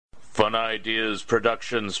Fun Ideas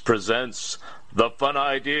Productions presents the Fun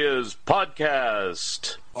Ideas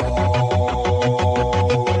Podcast.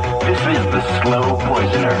 This is the Slow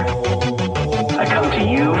Poisoner. I come to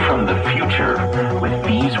you from the future with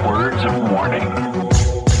these words of warning.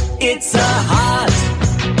 It's a hot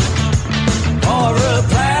horror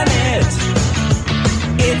planet.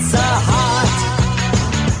 It's a hot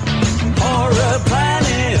horror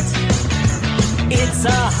planet. It's a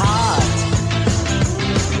hot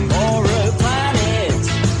horror planet.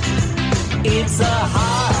 It's a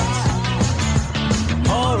hot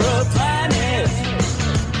horror planet.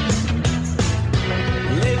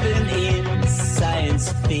 Living in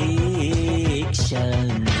science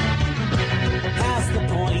fiction. Past the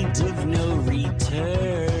point of no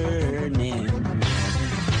returning.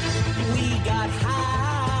 We got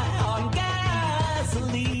high on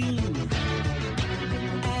gasoline.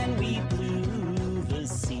 And we blew the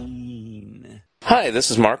scene. Hi, this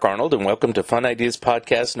is Mark Arnold, and welcome to Fun Ideas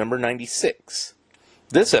Podcast number 96.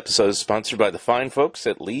 This episode is sponsored by the fine folks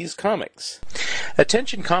at Lee's Comics.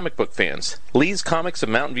 Attention comic book fans, Lee's Comics of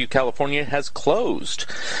Mountain View, California has closed.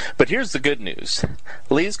 But here's the good news.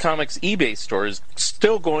 Lee's Comics eBay store is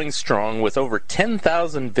still going strong with over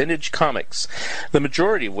 10,000 vintage comics, the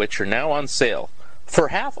majority of which are now on sale for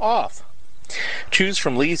half off. Choose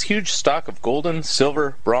from Lee's huge stock of golden,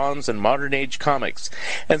 silver, bronze, and modern age comics,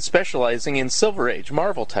 and specializing in Silver Age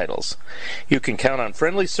Marvel titles. You can count on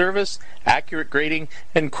friendly service, accurate grading,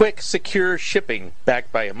 and quick, secure shipping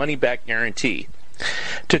backed by a money-back guarantee.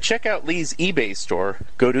 To check out Lee's eBay store,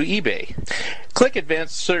 go to eBay. Click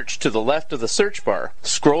Advanced Search to the left of the search bar,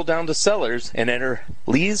 scroll down to Sellers, and enter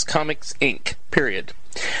Lee's Comics Inc., period.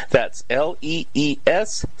 That's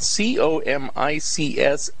LEESCOMICS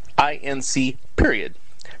INC, period.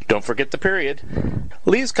 Don't forget the period.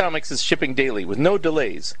 Lee's Comics is shipping daily with no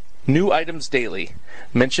delays. New items daily.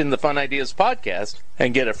 Mention the Fun Ideas Podcast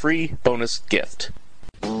and get a free bonus gift.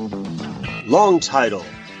 Long title,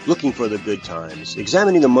 Looking for the Good Times,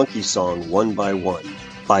 Examining the Monkey Song One by One,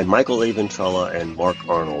 by Michael A. Ventrella and Mark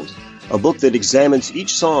Arnold. A book that examines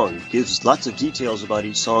each song, gives lots of details about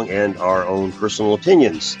each song, and our own personal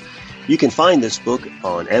opinions. You can find this book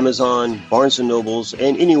on Amazon, Barnes & Nobles,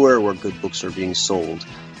 and anywhere where good books are being sold.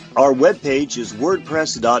 Our webpage is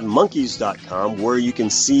wordpress.monkeys.com, where you can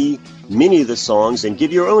see many of the songs and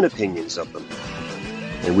give your own opinions of them.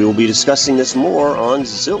 And we will be discussing this more on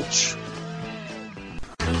Zilch.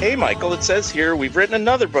 Hey Michael, it says here we've written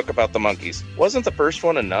another book about the Monkees. Wasn't the first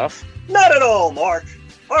one enough? Not at all, Mark.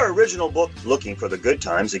 Our original book, Looking for the Good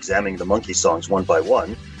Times, Examining the Monkey Songs One by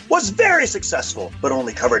One, was very successful, but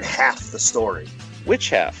only covered half the story. Which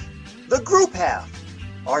half? The group half.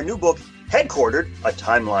 Our new book, Headquartered, A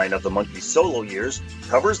Timeline of the Monkees' Solo Years,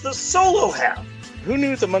 covers the solo half. Who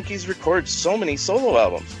knew the Monkees recorded so many solo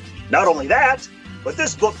albums? Not only that, but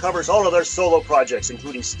this book covers all of their solo projects,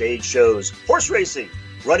 including stage shows, horse racing,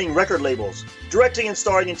 running record labels, directing and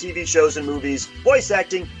starring in TV shows and movies, voice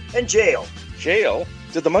acting, and jail. Jail?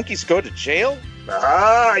 Did the Monkees go to jail?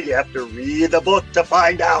 Ah, you have to read the book to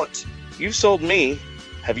find out. You've sold me.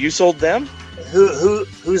 Have you sold them?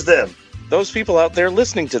 Who's them? Those people out there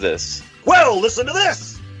listening to this. Well, listen to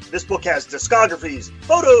this. This book has discographies,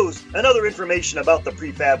 photos, and other information about the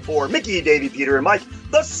Prefab Four, Mickey, Davey, Peter, and Mike,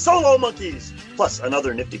 the Solo Monkees, plus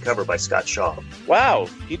another nifty cover by Scott Shaw. Wow,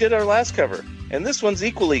 he did our last cover. And this one's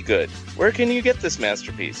equally good. Where can you get this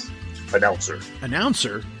masterpiece? Announcer.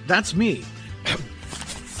 Announcer? That's me.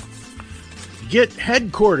 Get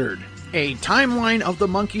Headquartered, a timeline of the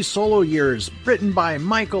Monkey solo years, written by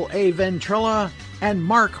Michael A. Ventrella and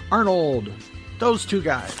Mark Arnold. Those two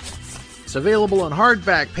guys. It's available in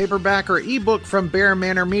hardback, paperback, or ebook from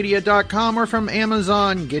BearManorMedia.com or from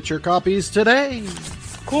Amazon. Get your copies today.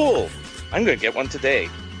 Cool. I'm going to get one today.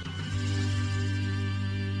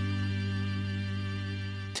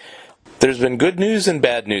 There's been good news and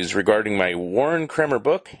bad news regarding my Warren Kremer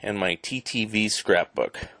book and my TTV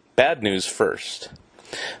scrapbook. Bad news first.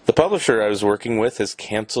 The publisher I was working with has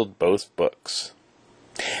canceled both books.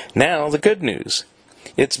 Now, the good news.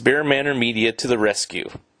 It's Bear Manor Media to the rescue.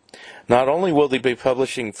 Not only will they be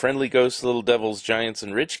publishing Friendly Ghosts, Little Devils, Giants,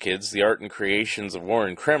 and Rich Kids, the art and creations of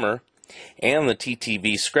Warren Kremer, and the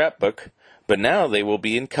TTV scrapbook, but now they will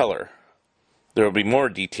be in color. There will be more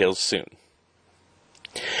details soon.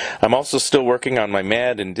 I'm also still working on my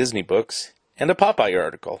Mad and Disney books and a Popeye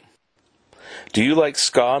article. Do you like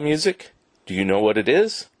ska music? Do you know what it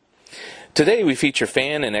is? Today we feature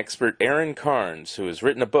fan and expert Aaron Carnes, who has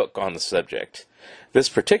written a book on the subject. This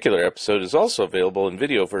particular episode is also available in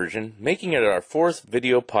video version, making it our 4th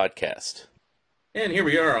video podcast. And here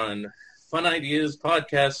we are on Fun Ideas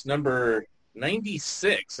Podcast number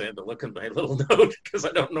 96. I had to look at my little note because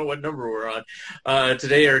I don't know what number we're on.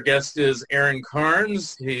 Today our guest is Aaron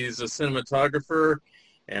Carnes. He's a cinematographer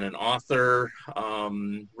and an author,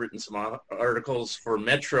 written some articles for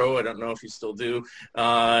Metro. I don't know if you still do.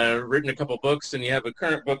 Written a couple books, and you have a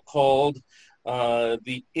current book called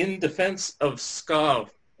The In Defense of Ska,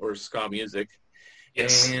 or ska music.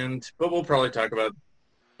 Yes. But we'll probably talk about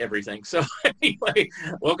everything. So anyway,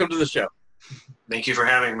 welcome to the show. Thank you for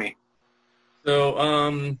having me.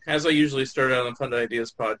 So as I usually start out on Fun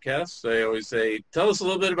Ideas podcast, I always say, tell us a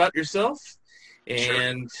little bit about yourself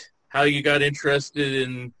and how you got interested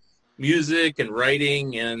in music and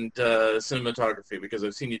writing and cinematography, because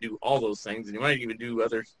I've seen you do all those things, and you might even do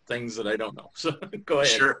other things that I don't know. So go ahead.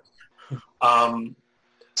 Sure.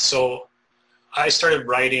 So I started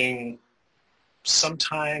writing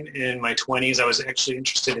sometime in my 20s. I was actually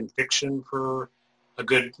interested in fiction for a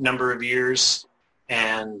good number of years.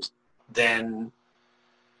 And then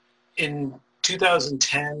in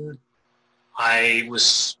 2010, I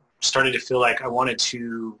started to feel like I wanted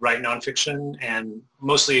to write nonfiction, and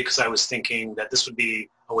mostly because I was thinking that this would be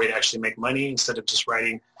a way to actually make money instead of just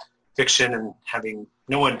writing fiction and having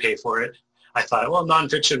no one pay for it. I thought, well,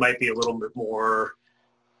 nonfiction might be a little bit more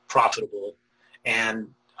profitable.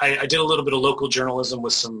 And I did a little bit of local journalism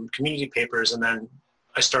with some community papers, and then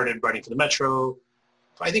I started writing for the Metro,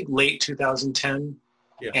 I think late 2010.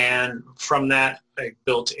 Yeah. And from that, I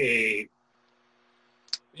built a,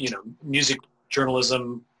 music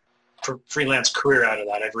journalism freelance career out of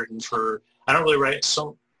that. I've written for, I don't really write,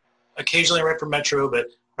 so occasionally I write for Metro, but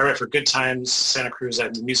I write for Good Times, Santa Cruz.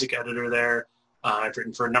 I'm the music editor there. I've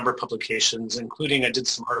written for a number of publications, including I did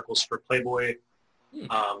some articles for Playboy,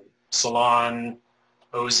 Salon,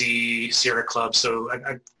 OZ, Sierra Club. So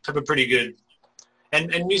I have a pretty good,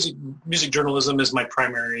 and music journalism is my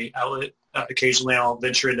primary outlet. Occasionally I'll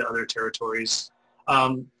venture into other territories.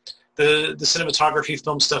 The cinematography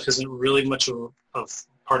film stuff isn't really much of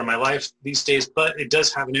part of my life these days, but it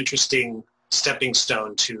does have an interesting stepping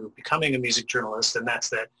stone to becoming a music journalist, and that's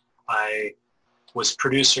that I was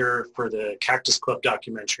producer for the Cactus Club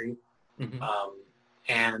documentary.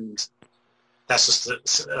 And that's just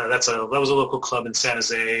that was a local club in San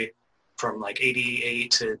Jose from like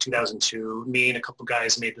 88 to 2002. Me and a couple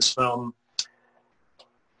guys made this film.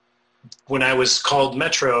 When I was called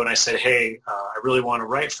Metro and I said, hey, I really want to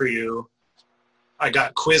write for you, I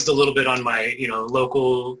got quizzed a little bit on my,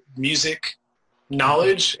 local music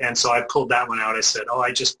knowledge. And so I pulled that one out. I said,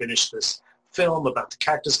 I just finished this film about the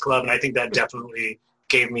Cactus Club. And I think that definitely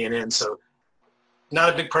gave me an in. So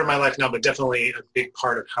not a big part of my life now, but definitely a big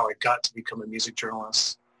part of how I got to become a music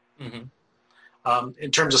journalist.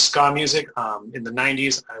 In terms of ska music, in the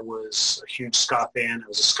 90s, I was a huge ska fan. I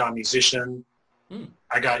was a ska musician.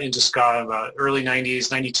 I got into ska about early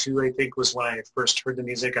 90s, 92, I think, was when I first heard the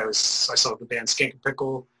music. I saw the band Skank and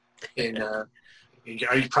Pickle in,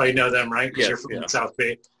 you probably know them, right? Because you're from South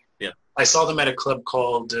Bay. Yeah. I saw them at a club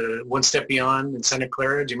called One Step Beyond in Santa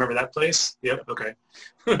Clara. Do you remember that place? Yep. Okay.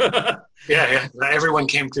 Yeah. Everyone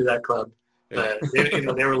came through that club. But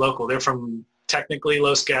they were local. They're from technically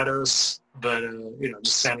Los Gatos, but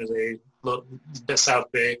just San Jose,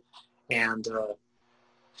 South Bay. And a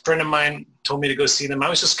friend of mine told me to go see them. I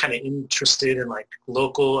was just kind of interested in like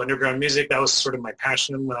local underground music. That was sort of my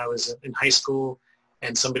passion when I was in high school.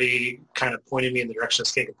 And somebody kind of pointed me in the direction of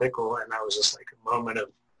Skank and Pickle, and that was just like a moment of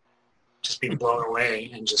just being blown away,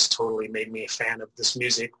 and just totally made me a fan of this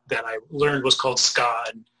music that I learned was called ska,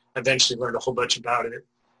 and eventually learned a whole bunch about it.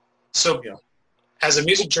 So as a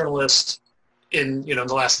music journalist in, the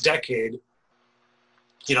last decade,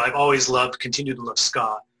 I've always continued to love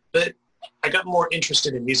ska, but I got more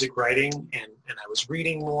interested in music writing, and I was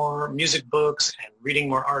reading more music books and reading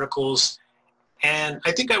more articles. And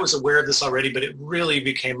I think I was aware of this already, but it really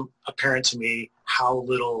became apparent to me how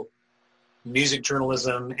little music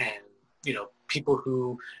journalism and, people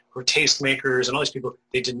who were tastemakers and all these people,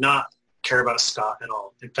 they did not care about ska at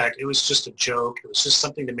all. In fact, it was just a joke. It was just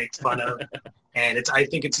something to make fun of. And I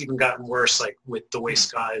think it's even gotten worse, like with the way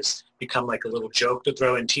ska has become like a little joke to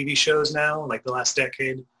throw in TV shows now, like the last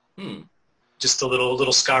decade. Just a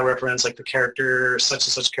little ska reference, like the character, such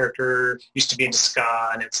and such character used to be into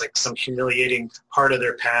ska, and it's like some humiliating part of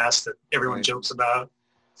their past that everyone jokes about.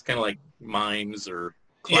 It's kind of like mimes or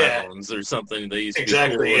clowns or something. They used to be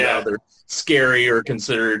cool, and now they're scary or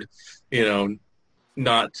considered,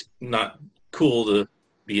 not cool to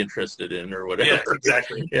be interested in or whatever. Yeah,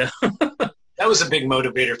 exactly. Yeah. That was a big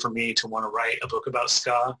motivator for me to want to write a book about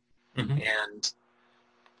ska and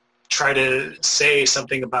try to say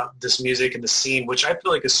something about this music and the scene, which I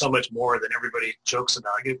feel like is so much more than everybody jokes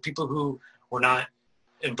about. People who were not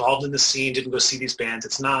involved in the scene, didn't go see these bands.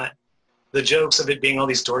 It's not the jokes of it being all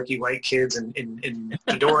these dorky white kids in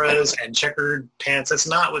fedoras and checkered pants. That's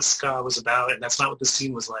not what ska was about, and that's not what the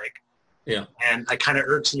scene was like. Yeah. And it kind of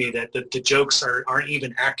irks me that the jokes aren't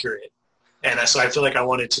even accurate. And so I feel like I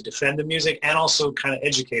wanted to defend the music and also kind of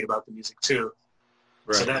educate about the music too.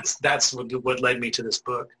 Right. So that's what led me to this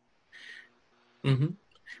book. Mm-hmm.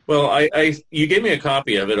 Well, you gave me a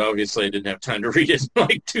copy of it. Obviously, I didn't have time to read it in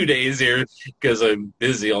like 2 days here because I'm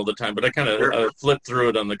busy all the time. But I kind of flipped through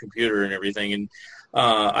it on the computer and everything. And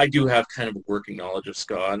I do have kind of a working knowledge of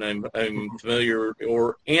ska, and I'm familiar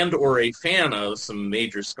or a fan of some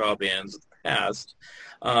major ska bands of the past.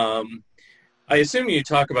 I assume you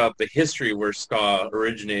talk about the history where ska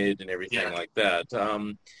originated and everything like that.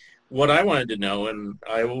 What I wanted to know, and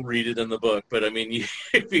I will read it in the book, but I mean,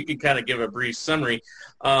 if you could kind of give a brief summary,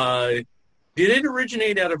 did it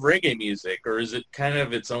originate out of reggae music, or is it kind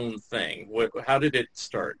of its own thing? How did it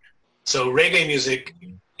start? So reggae music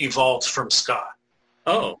evolved from ska.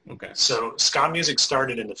 Oh, okay. So ska music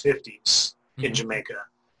started in the 50s in Jamaica,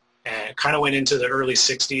 and kind of went into the early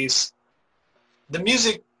 60s. The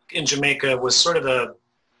music in Jamaica was sort of a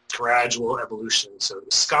gradual evolution. So it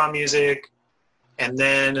was ska music, and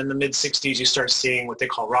then in the mid-60s you start seeing what they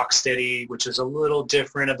call rocksteady, which is a little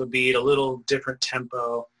different of a beat, a little different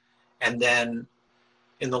tempo. And then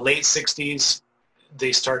in the late 60s,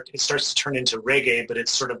 it starts to turn into reggae, but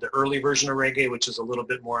it's sort of the early version of reggae, which is a little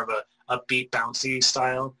bit more of a upbeat, bouncy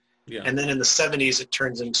style. Yeah. And then in the 70s, it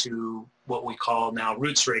turns into what we call now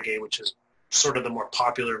roots reggae, which is sort of the more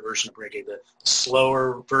popular version of reggae, the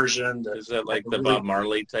slower version. Is that like the Bob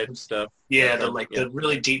Marley type of stuff? Yeah, the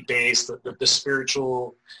really deep bass, the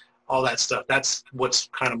spiritual, all that stuff. That's what's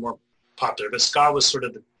kind of more popular. But ska was sort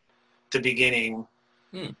of the beginning.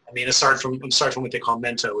 I mean, aside from what they call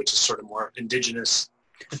mento, which is sort of more indigenous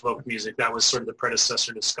folk music. That was sort of the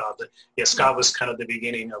predecessor to ska. But yeah, ska was kind of the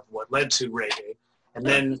beginning of what led to reggae. And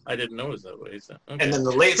then I didn't know it was that way. So. Okay. And then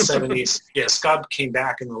the late 70s, ska came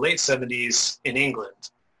back in the late 70s in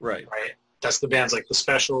England. Right. That's the bands like the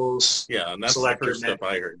Specials. Yeah, and that's Selector, the first stuff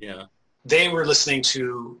I heard. Yeah. They were listening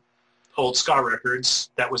to old ska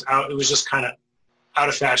records. That was out. It was just kind of out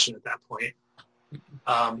of fashion at that point.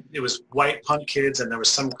 It was white punk kids, and there was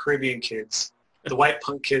some Caribbean kids. The white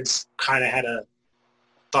punk kids kind of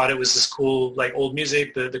thought it was this cool, like, old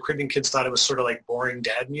music. The Caribbean kids thought it was sort of like boring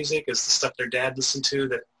dad music, as the stuff their dad listened to.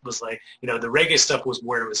 That was like, the reggae stuff was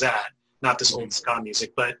where it was at, not this old ska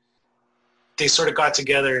music. But they sort of got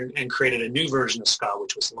together and created a new version of ska,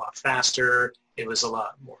 which was a lot faster. It was a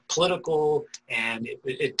lot more political, and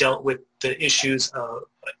it dealt with the issues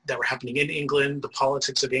that were happening in England, the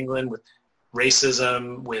politics of England, with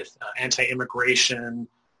racism, with anti-immigration,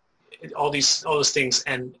 all those things,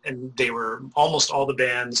 and they were almost all the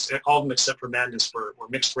bands, all of them except for Madness, were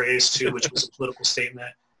mixed race too, which was a political statement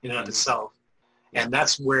in and of itself. And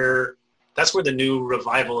that's where the new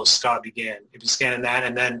revival of ska began. It began in that,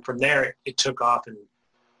 and then from there it took off and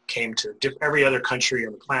came to every other country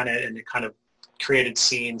on the planet, and it kind of created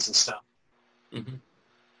scenes and stuff. Mm-hmm.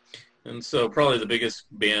 And so probably the biggest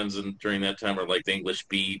bands during that time were like the English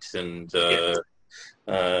Beat, and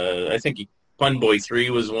I think Fun Boy 3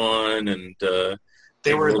 was one, and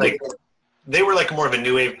they were like more of a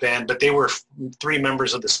new wave band, but they were 3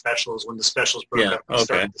 members of the Specials when the Specials broke up and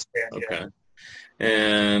started this band. Okay.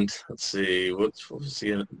 And let's see, what was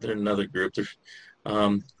there's another group.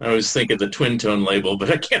 I always think of the Twin Tone label, but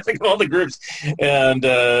I can't think of all the groups. And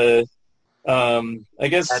I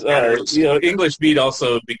guess English Beat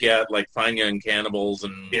also begat like Fine Young Cannibals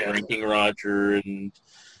and Drinking Roger and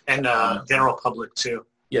General Public too.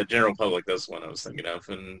 Yeah, General Public, that's the one I was thinking of.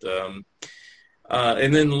 And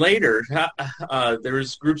then later, there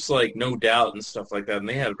was groups like No Doubt and stuff like that, and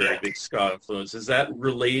they had a very big ska influence. Is that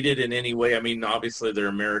related in any way? I mean, obviously they're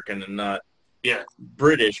American and not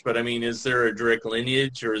British, but I mean, is there a direct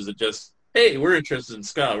lineage, or is it just, hey, we're interested in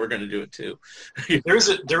ska, we're going to do it too? There is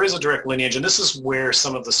a direct lineage, and this is where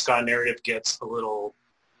some of the ska narrative gets a little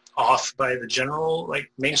off by the general, like,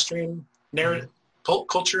 mainstream narrative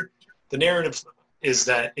culture. The narrative is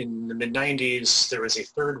that in the mid-'90s, there was a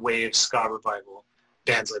third wave ska revival.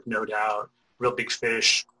 Bands like No Doubt, Real Big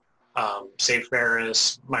Fish, Save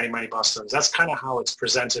Ferris, Mighty Mighty Bosstones. That's kind of how it's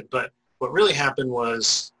presented. But what really happened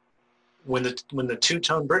was when the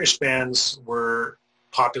two-tone British bands were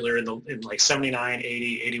popular in like 79,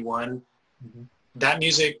 80, 81, that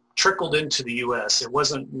music trickled into the U.S. It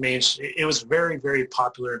wasn't it was very, very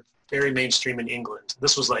popular, very mainstream in England.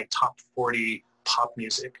 This was like top 40 pop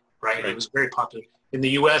music. Right? It was very popular. In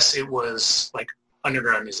the U.S., it was like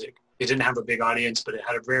underground music. It didn't have a big audience, but it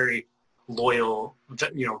had a very loyal,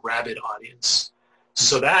 rabid audience.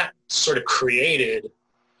 So that sort of created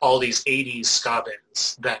all these 80s ska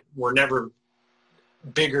bands that were never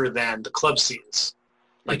bigger than the club scenes.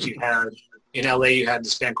 Like you had in LA, you had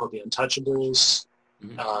this band called the Untouchables.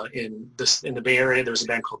 In the Bay Area, there was a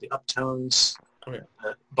band called the Uptones. Oh,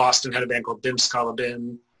 yeah. Boston had a band called Bim Scala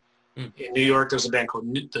Bim. In New York, there was a band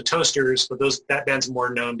called the Toasters, but that band's more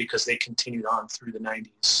known because they continued on through the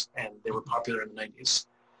 90s, and they were popular in the 90s.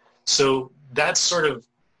 So that's sort of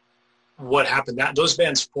what happened. Those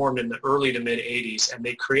bands formed in the early to mid 80s, and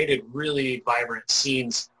they created really vibrant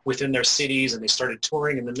scenes within their cities, and they started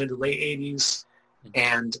touring in the mid to late 80s,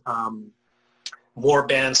 and more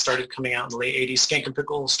bands started coming out in the late 80s. Skank and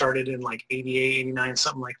Pickle started in like 88, 89,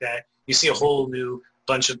 something like that. You see a whole new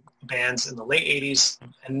bunch of bands in the late 80s,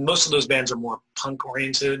 and most of those bands are more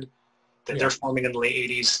punk-oriented, that they're forming in the late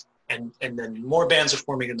 80s, and then more bands are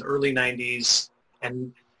forming in the early 90s,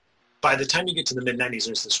 and by the time you get to the mid-90s,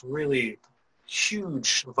 there's this really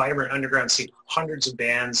huge, vibrant underground scene, hundreds of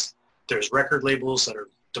bands. There's record labels that are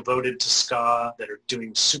devoted to ska that are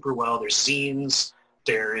doing super well. There's zines.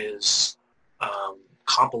 There is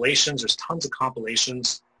compilations. There's tons of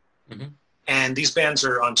compilations. And these bands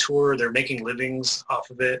are on tour. They're making livings off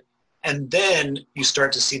of it. And then you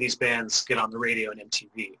start to see these bands get on the radio and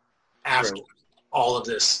MTV after all of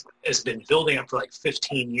this has been building up for like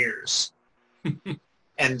 15 years.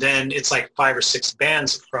 And then it's like 5 or 6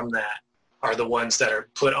 bands from that are the ones that are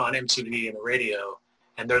put on MTV and the radio,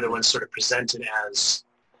 and they're the ones sort of presented as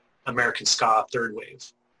American ska third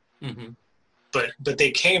wave. But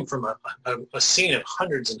they came from a scene of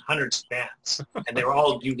hundreds and hundreds of bands, and they were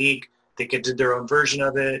all unique. They did their own version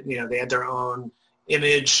of it. You know, they had their own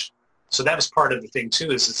image. So that was part of the thing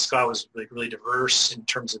too, is that ska was like really diverse in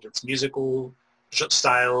terms of its musical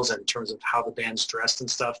styles and in terms of how the bands dressed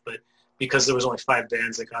and stuff. But because there was only 5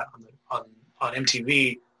 bands that got on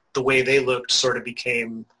MTV, the way they looked sort of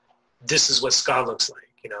became, this is what ska looks like,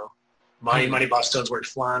 you know. Mighty Boss Tones wear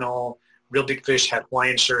flannel. Real Big Fish had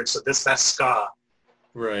Hawaiian shirts. So that's ska.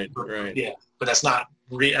 Right. Yeah, but that's not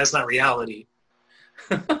reality.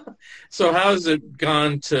 So how has it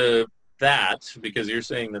gone to that? Because you're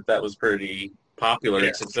saying that was pretty popular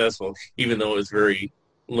and successful, even though it was very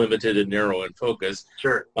limited and narrow in focus.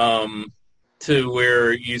 Sure. To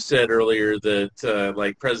where you said earlier that,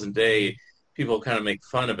 like present day, people kind of make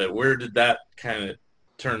fun of it. Where did that kind of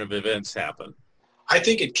turn of events happen? I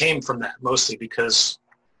think it came from that mostly because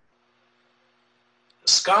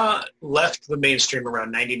ska left the mainstream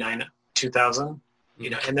around 99, 2000, you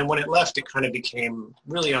know, and then when it left, it kind of became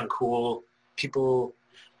really uncool. People,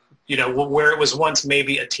 you know, where it was once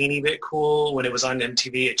maybe a teeny bit cool, when it was on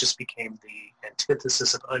MTV, it just became the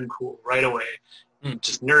antithesis of uncool right away.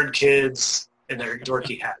 Just nerd kids in their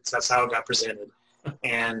dorky hats. That's how it got presented.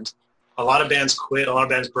 And a lot of bands quit. A lot of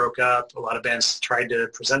bands broke up. A lot of bands tried to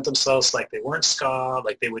present themselves like they weren't ska,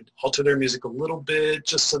 like they would alter their music a little bit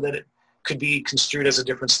just so that it could be construed as a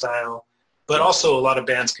different style. But also a lot of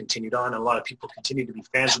bands continued on, and a lot of people continued to be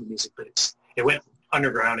fans of the music, but it went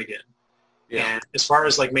underground again. Yeah. And as far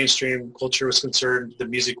as like mainstream culture was concerned, the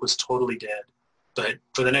music was totally dead. But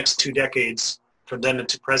for the next 2 decades, from then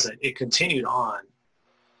to present, it continued on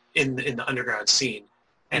in the underground scene,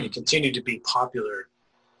 and it continued to be popular.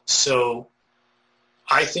 So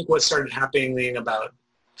I think what started happening about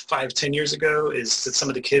 5-10 years ago is that some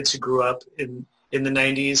of the kids who grew up in the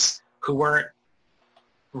 90s who weren't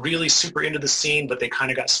really super into the scene, but they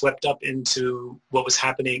kind of got swept up into what was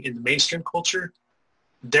happening in the mainstream culture,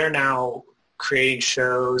 they're now creating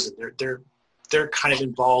shows, and they're kind of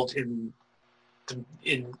involved in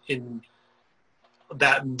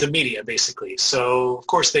that the media basically. So of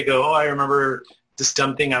course they go, oh, I remember this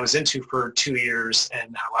dumb thing I was into for 2 years,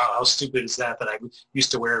 and how stupid is that I used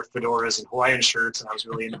to wear fedoras and Hawaiian shirts, and I was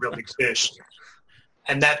really into Real Big Fish.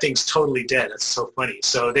 And that thing's totally dead. It's so funny.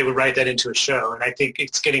 So they would write that into a show, and I think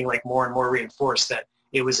it's getting like more and more reinforced that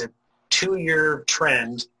it was a 2-year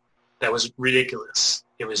trend that was ridiculous.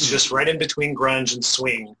 It was just right in between grunge and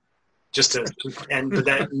swing, and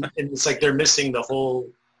it's like they're missing the whole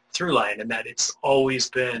through line, and that it's always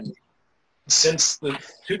been, since the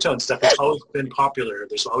two-tone stuff, it's always been popular.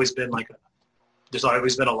 There's always been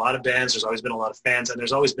a lot of bands, there's always been a lot of fans, and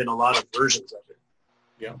there's always been a lot of versions of it.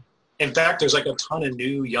 Yeah. In fact, there's like a ton of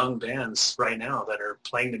new young bands right now that are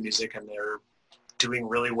playing the music, and they're doing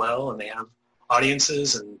really well, and they have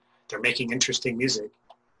audiences, and they're making interesting music.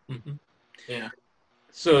 Yeah.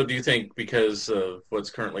 So do you think, because of what's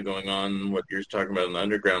currently going on, what you're talking about on the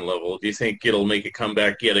underground level, do you think it'll make a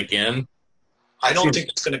comeback yet again? I don't think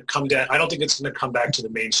it's going to come down. I don't think it's going to come back to the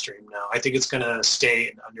mainstream now. I think it's going to stay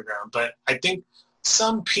in the underground. But I think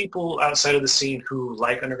some people outside of the scene who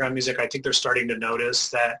like underground music, I think they're starting to notice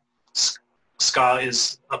that ska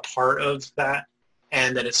is a part of that,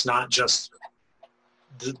 and that it's not just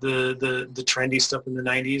the trendy stuff in the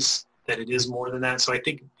 90s, that it is more than that. So I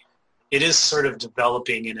think it is sort of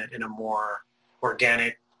developing in a more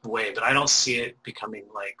organic way, but I don't see it becoming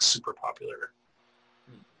like super popular.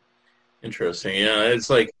 Interesting. Yeah,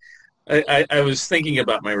 it's like I was thinking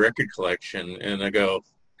about my record collection, and I go,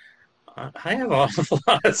 I have a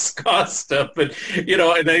lot of ska stuff, but and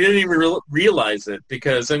I didn't even realize it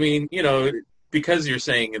because I mean, because you're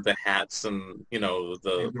saying the hats and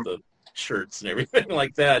the shirts and everything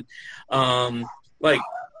like that. Like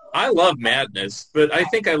I love Madness, but I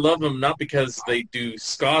think I love them not because they do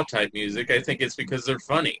ska type music. I think it's because they're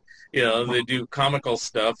funny. They do comical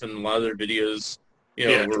stuff, and a lot of their videos,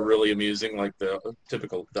 were really amusing, like the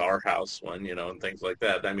typical Our House one, and things like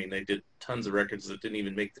that. I mean, they did tons of records that didn't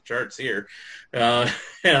even make the charts here, they're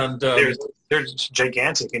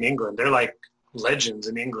gigantic in England. They're like legends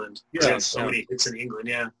in England. Yeah, so many hits in England.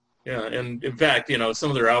 Yeah. Yeah, and in fact,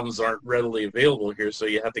 some of their albums aren't readily available here, so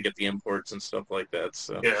you have to get the imports and stuff like that.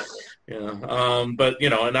 So, but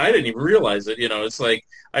and I didn't even realize it. It's like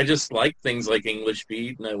I just like things like English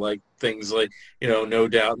Beat, and I like things like No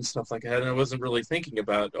Doubt and stuff like that. And I wasn't really thinking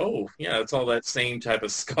about, it's all that same type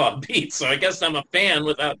of ska beat. So I guess I'm a fan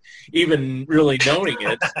without even really knowing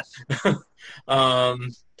it.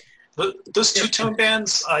 Those two-tone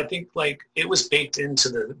bands, I think, like it was baked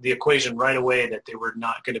into the equation right away that they were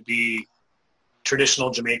not going to be traditional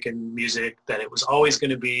Jamaican music, that it was always going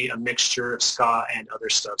to be a mixture of ska and other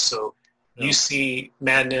stuff. So you see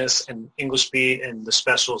Madness and English Beat and the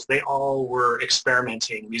Specials, they all were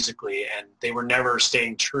experimenting musically, and they were never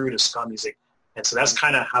staying true to ska music. And so that's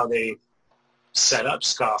kind of how they set up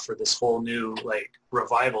ska for this whole new like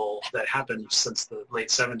revival that happened since the late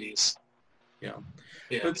 70s. Yeah.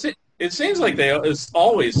 But it seems like they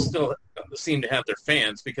always still seem to have their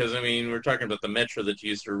fans, because, I mean, we're talking about the Metro that you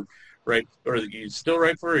used to write, or that you still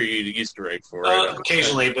write for, or you used to write for?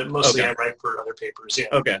 Occasionally, but mostly I write for other papers, yeah.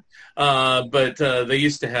 Okay. But they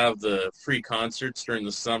used to have the free concerts during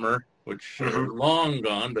the summer, which are long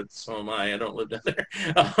gone, but so am I. I don't live down there.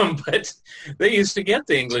 But they used to get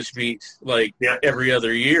the English Beat, like, every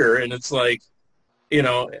other year, and it's like,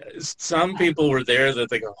 some people were there that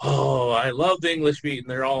they go, oh, I love the English Beat, and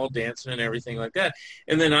they're all dancing and everything like that.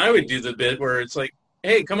 And then I would do the bit where it's like,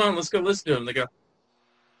 hey, come on, let's go listen to them. They go,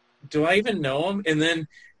 do I even know them? And then,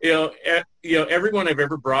 everyone I've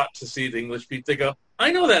ever brought to see the English Beat, they go, I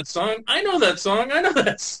know that song, I know that song, I know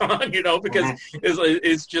that song, because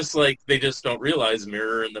it's just like they just don't realize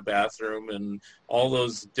Mirror in the Bathroom and all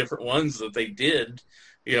those different ones that they did,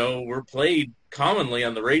 were played commonly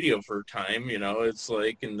on the radio for a time, it's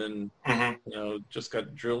like, and then, just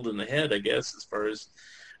got drilled in the head, I guess, as far as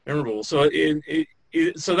memorable. So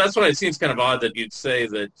so that's why it seems kind of odd that you'd say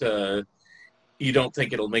that you don't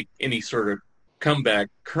think it'll make any sort of comeback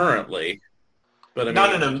currently. But I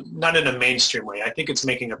mean, not in a mainstream way. I think it's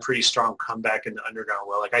making a pretty strong comeback in the underground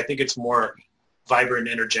world. Like I think it's more vibrant,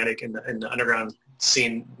 energetic in the underground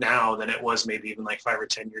scene now than it was maybe even like 5 or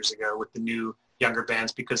 10 years ago with the new younger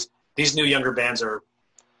bands, because these new younger bands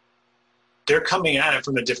they're coming at it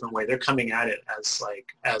from a different way. They're coming at it as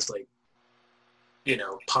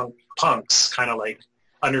punks, kind of like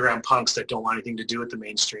underground punks that don't want anything to do with the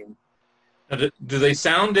mainstream. Do they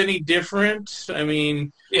sound any different? I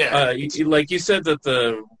mean, like you said that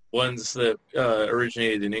the ones that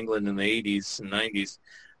originated in England in the 80s and 90s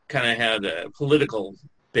kind of had a political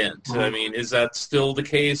bent. I mean, is that still the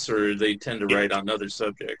case, or they tend to write on other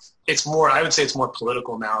subjects? It's more, I would say it's more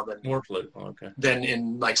political now than more political. Okay. Than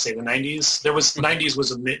in, like, say, the 90s. There was 90s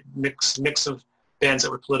was a mix of bands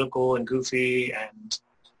that were political and goofy and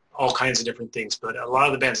all kinds of different things. But a lot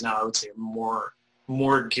of the bands now, I would say, are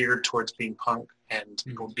more geared towards being punk and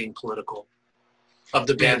being political. Of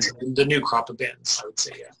the bands, the new crop of bands, I would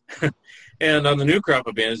say, yeah. And on the new crop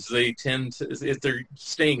of bands, they tend to, if they're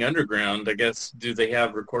staying underground, I guess, do they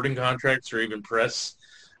have recording contracts or even press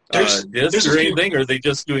discs or anything? Or are they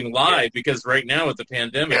just doing live? Yeah. Because right now with the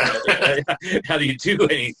pandemic, how do you do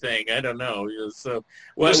anything? I don't know. So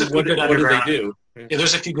what do they do? Yeah,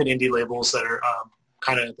 there's a few good indie labels that are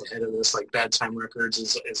kind of at the head of this. Like Bad Time Records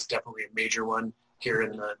is definitely a major one here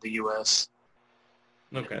in the U.S.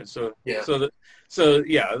 Okay, so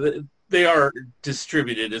they are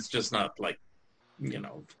distributed. It's just not like,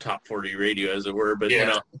 top 40 radio, as it were. But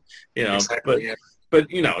exactly,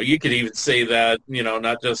 but you could even say that,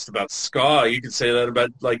 not just about ska. You could say that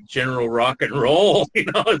about like general rock and roll.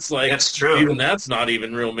 It's like that's true. Even that's not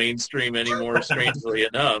even real mainstream anymore, strangely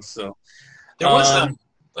enough. So there was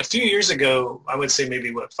a few years ago, I would say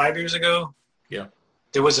maybe 5 years ago. Yeah.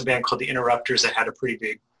 There was a band called the Interrupters that had a pretty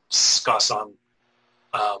big ska song.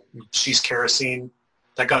 She's Kerosene.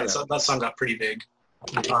 That song got pretty big.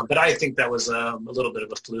 But I think that was a little bit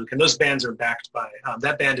of a fluke. And those bands are backed by,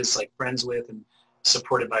 that band is like friends with and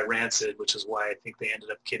supported by Rancid, which is why I think they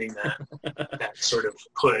ended up getting that sort of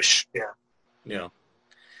push. Yeah. Yeah.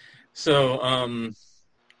 So,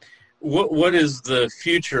 what is the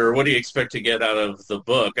future? What do you expect to get out of the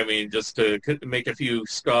book? I mean, just to make a few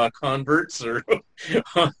ska converts,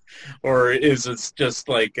 or is it just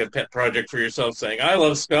like a pet project for yourself saying, I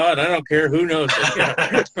love ska and I don't care who knows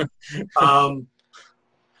it?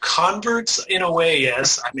 Converts, in a way,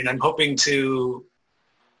 yes. I mean, I'm hoping to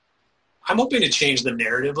change the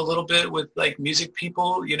narrative a little bit with like music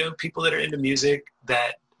people, people that are into music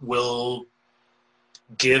that will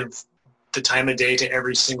give the time of day to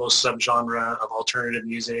every single subgenre of alternative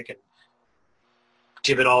music and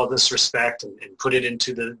give it all this respect and put it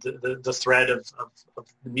into the thread of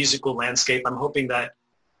the musical landscape. I'm hoping that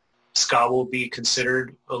ska will be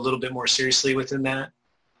considered a little bit more seriously within that.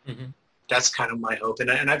 Mm-hmm. That's kind of my hope. And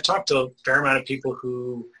I've talked to a fair amount of people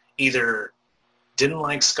who either didn't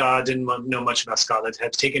like ska, didn't know much about ska, that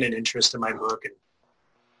have taken an interest in my book and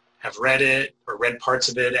have read it or read parts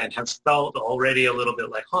of it and have felt already a little bit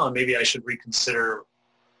like, maybe I should reconsider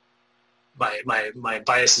my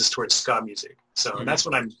biases towards ska music. So mm-hmm. That's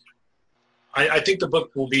what I think the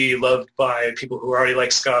book will be loved by people who already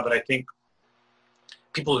like ska, but I think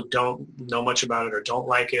people who don't know much about it or don't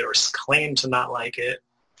like it or claim to not like it,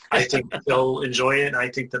 I think they'll enjoy it. And I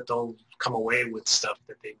think that they'll come away with stuff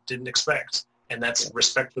that they didn't expect. And that's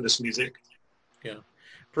respect for this music. Yeah.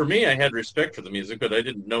 For me, I had respect for the music, but I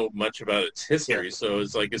didn't know much about its history. Yeah. So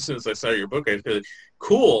it's like, as soon as I saw your book, I feel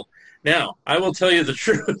cool. Now, I will tell you the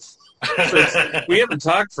truth. We haven't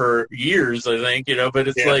talked for years, I think, but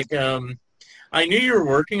it's like, I knew you were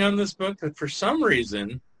working on this book, but for some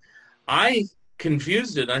reason, I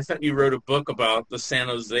confused it. I thought you wrote a book about the San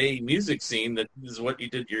Jose music scene. That is what you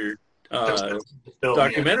did your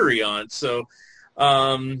documentary on. So,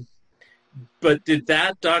 but did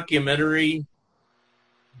that documentary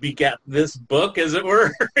beget this book, as it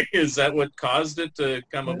were? Is that what caused it to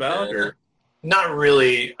come about? Or not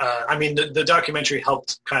really. I mean, the documentary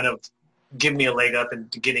helped kind of give me a leg up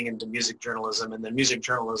into getting into music journalism, and then music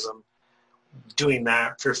journalism, doing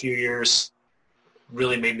that for a few years,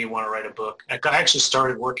 really made me want to write a book. I actually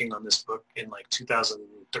started working on this book in like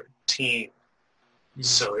 2013. Mm-hmm.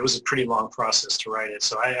 So it was a pretty long process to write it.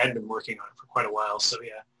 So I had been working on it for quite a while. So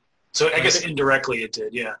yeah. So I guess indirectly it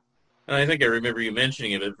did, yeah. And I think I remember you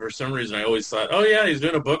mentioning it, but for some reason I always thought, oh yeah, he's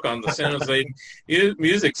doing a book on the San Jose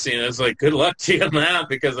music scene. I was like, good luck to you on that,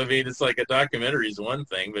 because I mean, it's like a documentary is one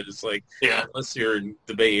thing, but it's like, unless you're in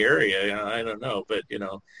the Bay Area, I don't know. But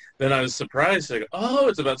then I was surprised, like, oh,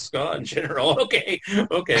 it's about ska in general. Okay.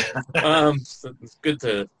 So it's good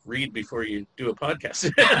to read before you do a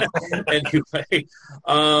podcast. Anyway,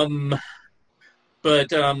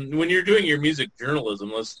 but when you're doing your music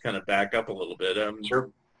journalism, let's kind of back up a little bit. Sure.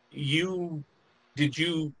 Did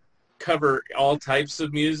you cover all types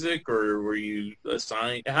of music, or were you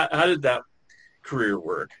assigned? How did that career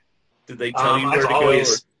work? Did they tell you where to go?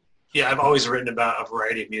 Yeah, I've always written about a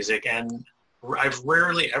variety of music, and I've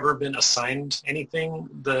rarely ever been assigned anything.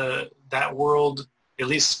 That world, at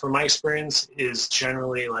least from my experience, is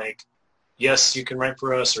generally like, yes, you can write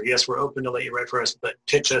for us, or yes, we're open to let you write for us, but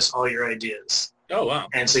pitch us all your ideas. Oh, wow.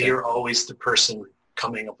 And so you're always the person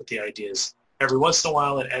coming up with the ideas. Every once in a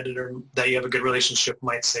while, an editor that you have a good relationship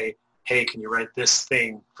might say, hey, can you write this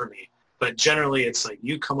thing for me? But generally, it's like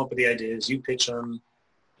you come up with the ideas, you pitch them,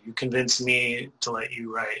 you convince me to let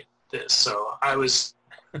you write this. So I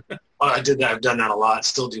did that. I've done that a lot,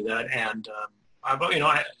 still do that. And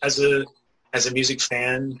as a music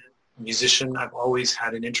fan, musician, I've always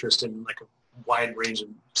had an interest in like a wide range of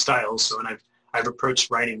styles. So, and I've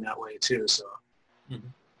approached writing that way too. So. Mm-hmm.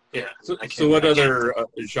 Yeah. So what other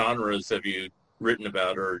genres have you written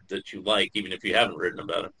about, or that you like, even if you haven't written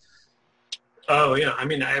about it? Oh, yeah. I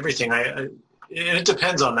mean, everything. It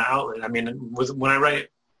depends on the outlet. I mean, when I write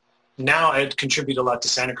now, I contribute a lot to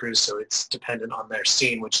Santa Cruz, so it's dependent on their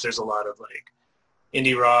scene, which there's a lot of like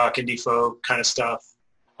indie rock, indie folk kind of stuff.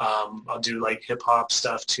 I'll do like hip hop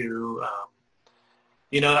stuff too.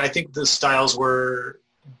 I think the styles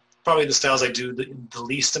probably the styles I do the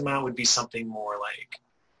least amount would be something more like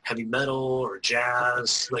heavy metal or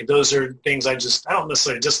jazz. Like those are things I don't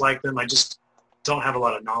necessarily dislike them. I just don't have a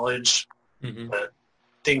lot of knowledge. Mm-hmm. But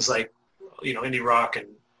things like, indie rock and,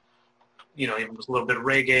 even a little bit of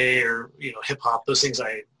reggae or, hip hop, those things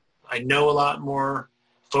I know a lot more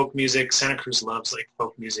folk music. Santa Cruz loves like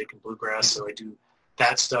folk music and bluegrass, so I do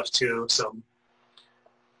that stuff too. So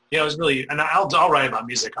yeah, it was really, and I'll write about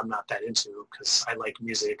music I'm not that into because I like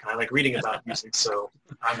music and I like reading about music, so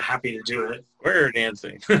I'm happy to do it. We're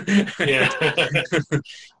dancing. Yeah.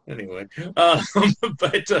 Anyway,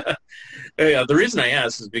 but yeah, the reason I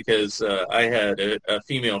asked is because I had a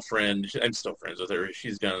female friend. I'm still friends with her.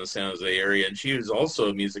 She's down in the San Jose area, and she was also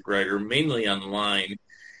a music writer, mainly online.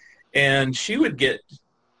 And she would get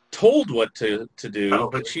told what to do,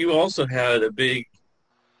 but she also had a big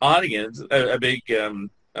audience, a big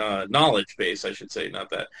knowledge base, I should say, not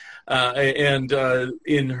that. And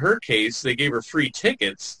in her case, they gave her free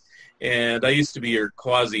tickets. And I used to be her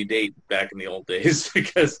quasi-date back in the old days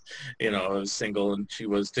because, I was single and she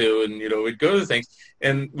was too. And, we'd go to things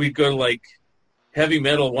and we'd go to like heavy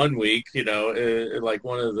metal one week, like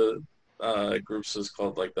one of the groups was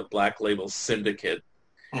called like the Black Label Syndicate.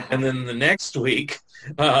 And then the next week,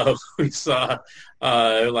 we saw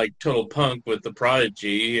like Total Punk with the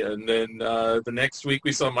Prodigy, and then the next week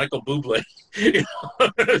we saw Michael Bublé.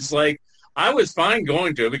 It's like I was fine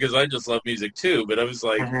going to it because I just love music too, but I was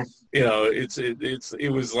like,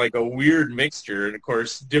 it was like a weird mixture, and of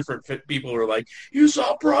course, different people were like, "You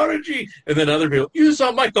saw Prodigy," and then other people, "You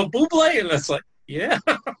saw Michael Bublé," and that's like, yeah,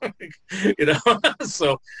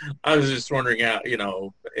 so I was just wondering out,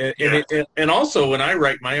 and also when I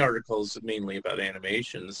write my articles mainly about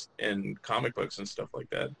animations and comic books and stuff like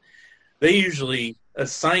that, they usually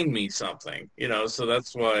assign me something, so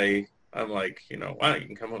that's why I'm like, wow, you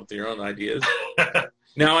can come up with your own ideas.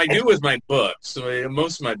 Now I do with my books. So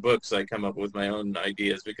most of my books, I come up with my own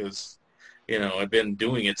ideas because, I've been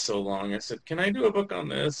doing it so long. I said, can I do a book on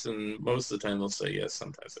this? And most of the time they'll say yes.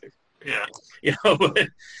 Sometimes they, but,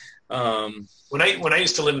 when I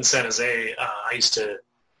used to live in San Jose, I used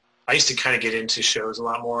to kind of get into shows a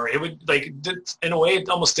lot more. It would in a way, it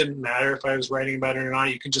almost didn't matter if I was writing about it or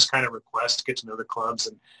not. You could just kind of request, get to know the clubs.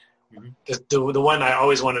 And the one I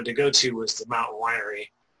always wanted to go to was the Mountain Winery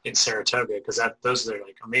in Saratoga because those are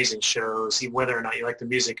like amazing shows. Even whether or not you like the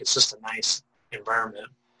music, it's just a nice environment.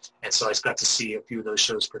 And so I got to see a few of those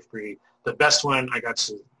shows for free. The best one I got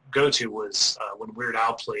to go to was when Weird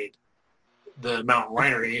Al played the Mountain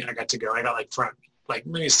Winery. I got to go. I got like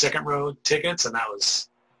maybe second row tickets, and that was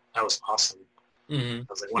awesome. That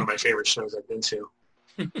was like one of my favorite shows I've been to.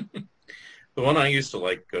 The one I used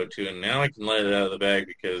to go to, and now I can let it out of the bag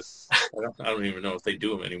because I don't even know if they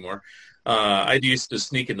do them anymore. I used to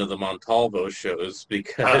sneak into the Montalvo shows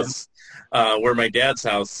because where my dad's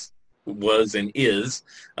house was and is,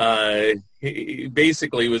 he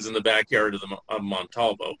basically was in the backyard of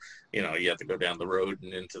Montalvo. You have to go down the road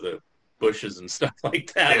and into the bushes and stuff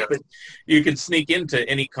like that. Yeah. But you could sneak into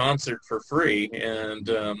any concert for free. And,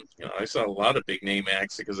 I saw a lot of big name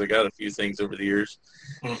acts because I got a few things over the years.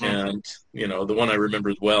 And, the one I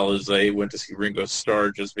remember well is I went to see Ringo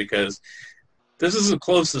Starr just because this is the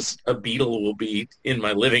closest a Beatle will be in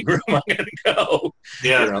my living room. I'm going to go.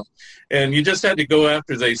 Yeah. And you just had to go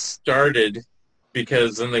after they started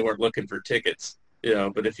because then they weren't looking for tickets.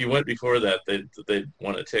 But if you went before that, they'd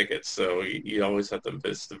want a ticket. So you always have to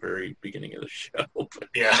miss the very beginning of the show. But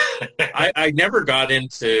yeah. I never got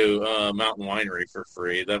into Mountain Winery for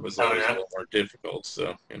free. That was always a little more difficult.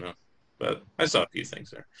 So, but I saw a few things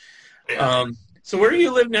there. Yeah. So where do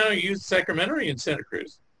you live now? Are you in Sacramento or are you in Santa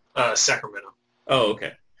Cruz? Sacramento. Oh,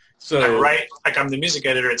 okay. So I'm the music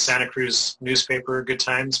editor at Santa Cruz newspaper, Good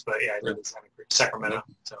Times, but yeah, I live in Sacramento.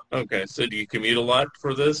 So. Okay, so do you commute a lot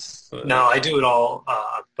for this? No, I do it all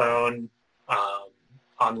on phone,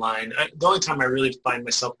 online. The only time I really find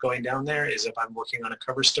myself going down there is if I'm working on a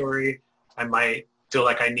cover story. I might feel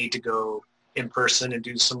like I need to go in person and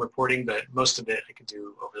do some reporting, but most of it I can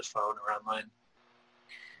do over the phone or online.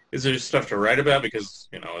 Is there stuff to write about? Because,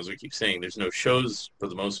 as we keep saying, there's no shows for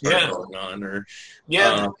the most part going on.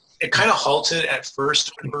 It kind of halted at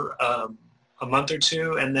first for a month or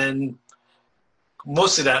two, and then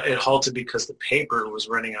mostly that it halted because the paper was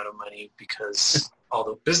running out of money because all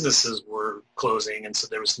the businesses were closing, and so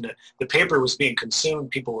the paper was being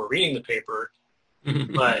consumed. People were reading the paper,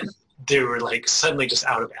 but they were suddenly just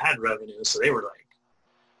out of ad revenue, so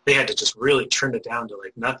they had to just really trim it down to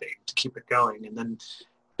nothing to keep it going, and then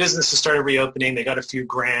businesses started reopening. They got a few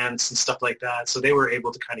grants and stuff like that, so they were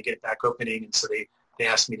able to kind of get back opening, and so they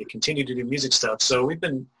asked me to continue to do music stuff. So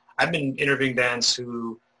I've been interviewing bands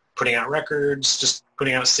who putting out records, just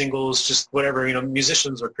putting out singles, just whatever.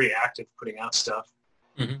 Musicians are pretty active putting out stuff,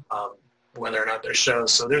 whether or not there's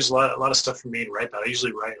shows. So there's a lot of stuff for me to write about. I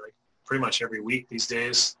usually write pretty much every week these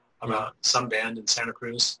days about some band in Santa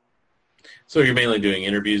Cruz. So you're mainly doing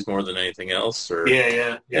interviews more than anything else, or?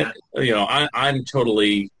 Yeah. You know, I'm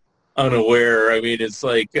totally unaware. I mean, it's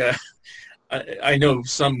like I know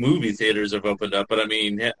some movie theaters have opened up, but I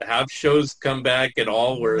mean, have shows come back at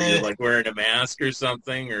all where you're like wearing a mask or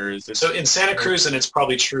something, or is it? So in Santa Cruz, and it's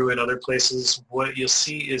probably true in other places, what you'll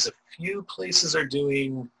see is a few places are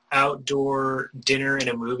doing outdoor dinner and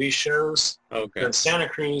a movie shows. Okay. In Santa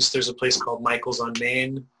Cruz, there's a place called Michael's on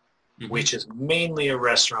Main, which is mainly a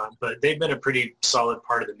restaurant, but they've been a pretty solid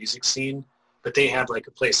part of the music scene. But they have like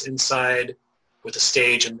a place inside with a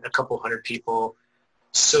stage and a couple hundred people.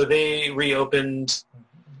 So they reopened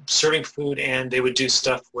serving food, and they would do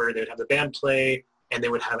stuff where they'd have the band play, and they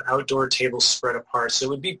would have outdoor tables spread apart. So it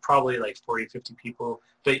would be probably like 40, 50 people.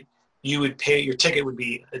 But you would pay, your ticket would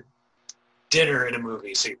be a dinner and a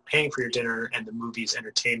movie. So you're paying for your dinner and the movie's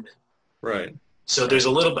entertainment. Right. So there's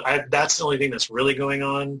a little bit, that's the only thing that's really going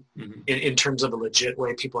on in terms of a legit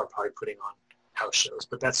way. People are probably putting on house shows,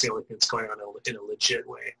 but that's the only thing that's going on in a legit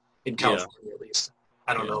way in California, at least.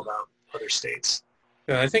 I don't know about other states.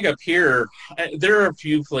 I think up here, there are a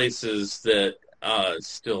few places that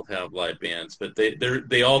still have live bands, but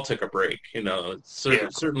they all took a break. You know,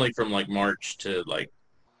 certainly from like March to like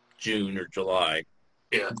June or July.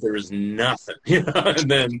 Yeah, there was nothing. You know,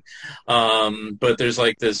 and then, but there's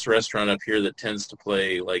like this restaurant up here that tends to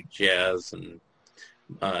play like jazz and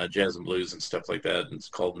blues and stuff like that. And it's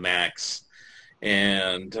called Max.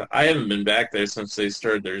 And I haven't been back there since they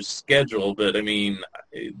started their schedule, but I mean,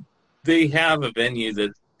 they have a venue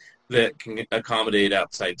that can accommodate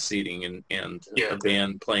outside seating and a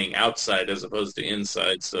band playing outside as opposed to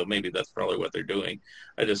inside. So maybe that's probably what they're doing.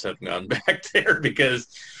 I just haven't gone back there because,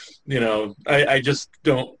 you know, I just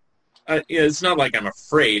don't. It's not like I'm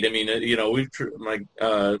afraid. I mean, you know, my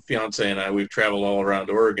fiance and I, we've traveled all around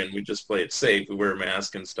Oregon. We just play it safe. We wear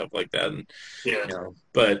masks and stuff like that. And, you know,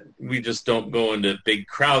 but we just don't go into big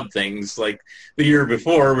crowd things. Like the year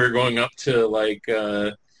before, we were going up to like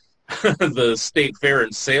the state fair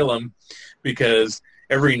in Salem because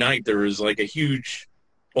every night there was like a huge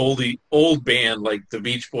old band, like the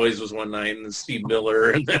Beach Boys was one night and Steve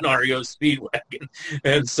Miller and then REO Speedwagon.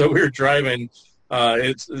 And so we were driving,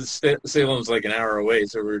 Salem's like an hour away,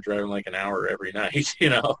 so we were driving like an hour every night, you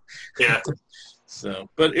know? Yeah. So,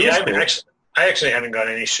 but it was cool. I actually haven't gone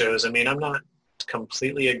to any shows. I mean, I'm not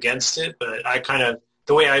completely against it, but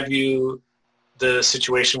the way I view the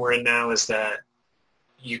situation we're in now is that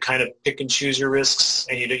you kind of pick and choose your risks,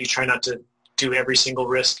 and you try not to do every single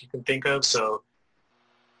risk you can think of. So,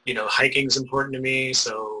 you know, hiking's important to me.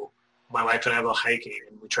 So my wife and I go hiking,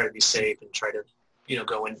 and we try to be safe and try to, you know,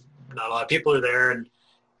 go in. Not a lot of people are there, and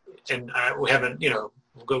we haven't, you know,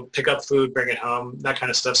 we'll go pick up food, bring it home, that kind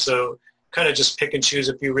of stuff. So kind of just pick and choose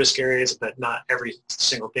a few risk areas, but not every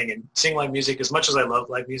single thing. And seeing live music, as much as I love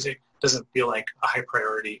live music, doesn't feel like a high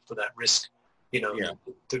priority for that risk. You know,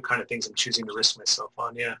 the kind of things I'm choosing to risk myself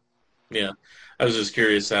on. Yeah. Yeah. I was just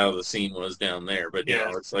curious how the scene was down there, but you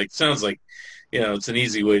know, it's like, sounds like, you know, it's an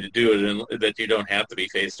easy way to do it, and that you don't have to be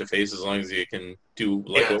face to face as long as you can do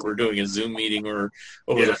like what we're doing, a Zoom meeting or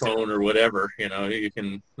over the phone or whatever. You know, you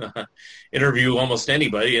can interview almost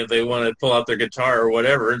anybody if they want to pull out their guitar or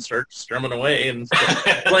whatever and start strumming away and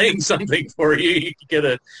playing something for you. You can get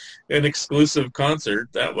an exclusive concert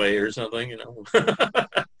that way or something, you know.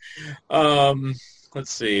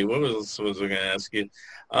 Let's see, what was I going to ask you?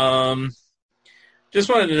 Just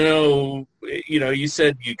wanted to know, you know, you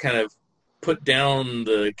said you kind of put down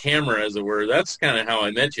the camera, as it were. That's kind of how I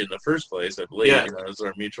met you in the first place, I believe. You know, as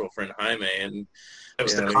our mutual friend Jaime, and that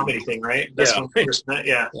was the comedy thing, right? That's when we first met.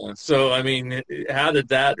 Yeah. So, I mean, how did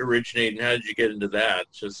that originate, and how did you get into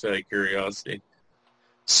that? Just out of curiosity.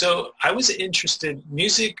 So, I was interested.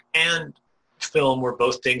 Music and film were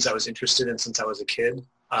both things I was interested in since I was a kid.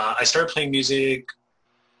 I started playing music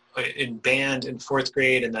in band in 4th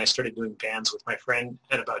grade, and then I started doing bands with my friend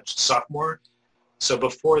at about sophomore. So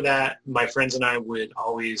before that, my friends and I would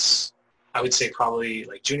always, I would say probably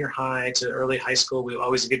like junior high to early high school, we would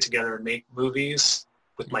always get together and make movies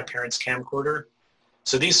with my parents' camcorder.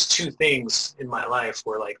 So these two things in my life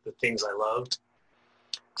were like the things I loved.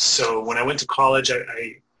 So when I went to college,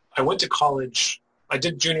 I went to college, I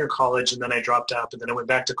did junior college, and then I dropped out, but then I went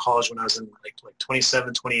back to college when I was in like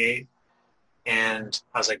 27, 28. And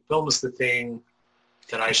I was like, film is the thing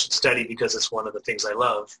that I should study because it's one of the things I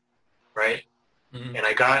love, right? Mm-hmm. And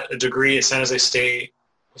I got a degree at San Jose State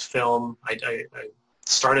with film. I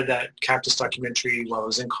started that Cactus documentary while I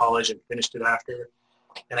was in college and finished it after.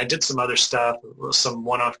 And I did some other stuff, some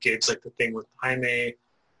one-off gigs like the thing with Jaime.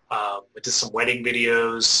 I did some wedding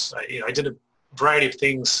videos. I did a variety of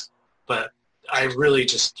things, but I really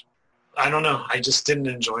just I don't know. I just didn't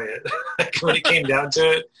enjoy it. Like, when it came down to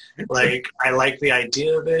it, like, I liked the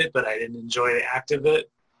idea of it, but I didn't enjoy the act of it.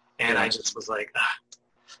 And I just was like, ah.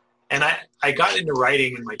 And I got into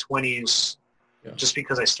writing in my 20s just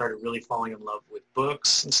because I started really falling in love with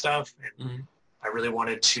books and stuff. And I really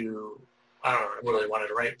wanted to, I don't know, I really wanted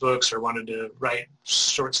to write books or wanted to write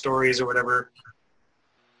short stories or whatever.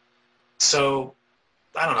 So,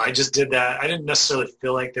 I don't know, I just did that. I didn't necessarily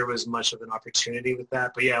feel like there was much of an opportunity with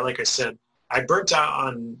that. But yeah, like I said, I burnt out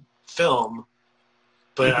on film,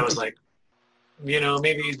 but I was like,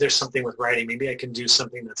 maybe there's something with writing. Maybe I can do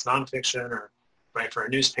something that's nonfiction or write for a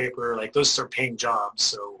newspaper. Like, those are paying jobs.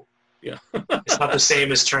 So Yeah. it's not the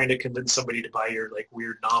same as trying to convince somebody to buy your like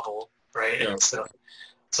weird novel, right? Yeah. And stuff.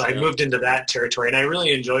 So I moved into that territory, and I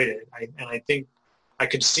really enjoyed it. I think I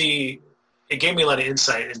could see it gave me a lot of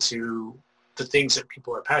insight into the things that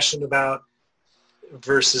people are passionate about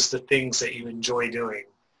versus the things that you enjoy doing.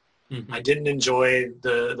 I didn't enjoy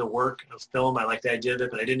the work of film. I liked the idea of it,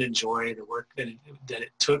 but I didn't enjoy the work that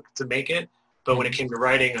it took to make it. But when it came to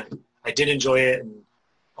writing, I did enjoy it, and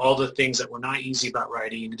all the things that were not easy about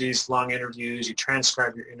writing. You do these long interviews, you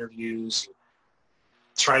transcribe your interviews, you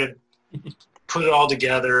try to put it all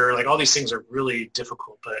together. Like, all these things are really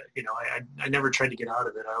difficult, but I never tried to get out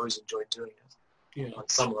of it. I always enjoyed doing it on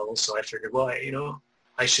some level. So I figured, well,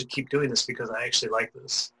 I should keep doing this because I actually like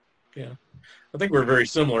this. Yeah. I think we're very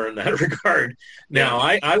similar in that regard. Now,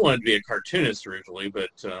 I wanted to be a cartoonist originally, but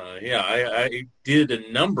I did a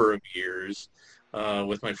number of years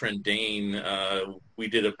with my friend Dane. We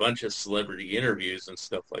did a bunch of celebrity interviews and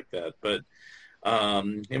stuff like that. But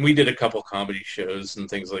and we did a couple comedy shows and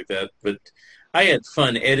things like that. But I had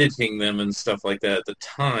fun editing them and stuff like that at the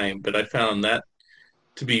time. But I found that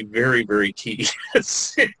to be very, very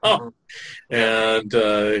tedious. And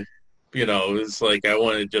it's like I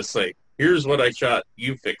wanted to just like, here's what I shot,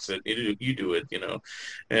 you fix it, you do it,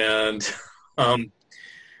 and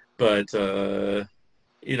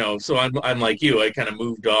so I'm like you. I kind of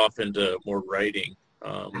moved off into more writing.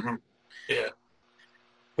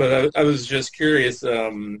 But I was just curious,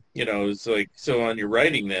 it's like, so on your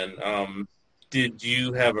writing then, did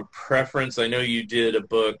you have a preference? I know you did a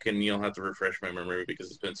book, and you'll have to refresh my memory because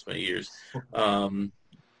it's been so many years.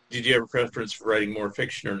 Did you have a preference for writing more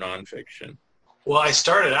fiction or nonfiction? Well, I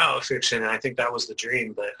started out with fiction, and I think that was the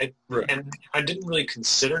dream. But I didn't really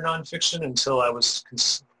consider nonfiction until I was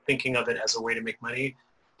thinking of it as a way to make money.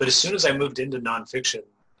 But as soon as I moved into nonfiction,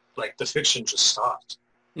 like, the fiction just stopped.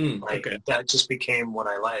 That just became what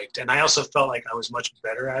I liked. And I also felt like I was much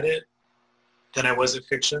better at it than I was at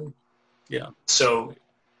fiction. Yeah. So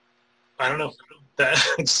I don't know. That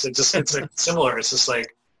it's similar. It's just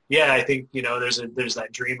like, yeah, I think, there's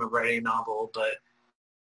that dream of writing a novel, but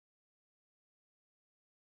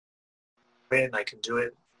and I can do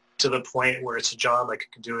it to the point where it's a job. Like,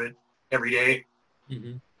 I can do it every day.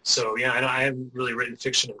 So yeah, I haven't really written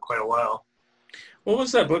fiction in quite a while. What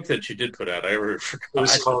was that book that you did put out? I forgot. It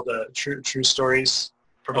was called True Stories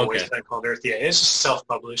from a wasteland called Earth. Yeah, it's just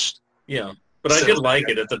self-published. Yeah, but I did like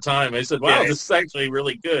it at the time. I said, wow, this is actually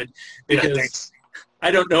really good. Because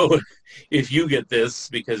I don't know if you get this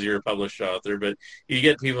because you're a published author, but you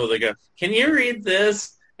get people that go, can you read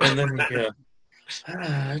this? And then you go,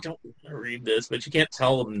 I don't want to read this, but you can't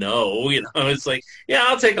tell them no. It's like, yeah,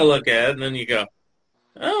 I'll take a look at it. And then you go,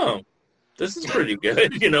 oh, this is pretty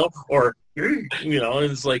good, or,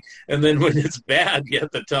 it's like, and then when it's bad, you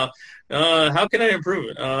have to tell, how can I improve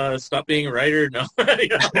it? Stop being a writer? No.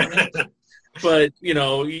 But,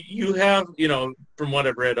 you have, from what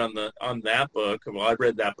I've read on that book, well, I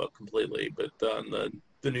read that book completely, but on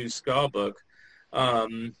the new Ska book,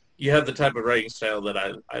 you have the type of writing style that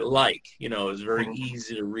I like. It's very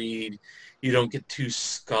easy to read. You don't get too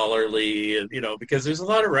scholarly, because there's a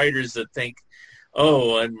lot of writers that think,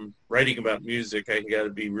 oh, I'm writing about music, I got to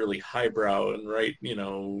be really highbrow and write,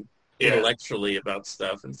 intellectually about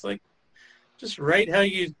stuff. And it's like, just write how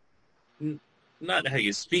you, not how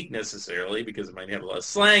you speak necessarily, because it might have a lot of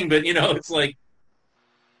slang, but, it's like,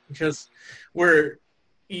 just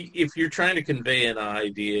if you're trying to convey an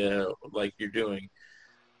idea like you're doing,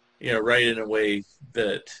 write in a way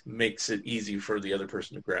that makes it easy for the other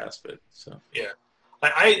person to grasp it. So yeah,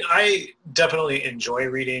 I definitely enjoy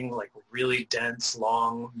reading like really dense,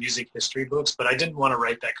 long music history books, but I didn't want to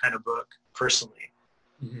write that kind of book personally.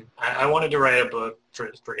 I wanted to write a book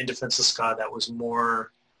for In Defense of Ska that was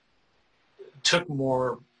took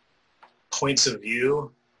more points of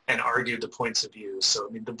view and argued the points of view. So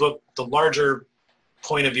I mean, the larger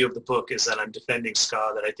point of view of the book is that I'm defending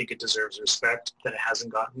ska, that I think it deserves respect that it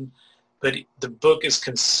hasn't gotten. But the book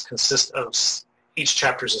consists of each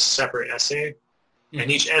chapter is a separate essay, And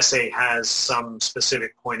each essay has some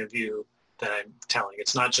specific point of view that I'm telling.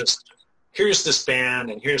 It's not just, here's this band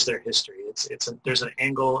and here's their history. There's an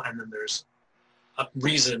angle, and then there's a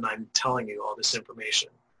reason I'm telling you all this information.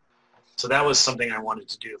 So that was something I wanted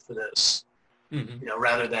to do for this.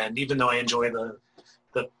 Rather than, even though I enjoy the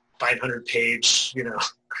 500-page,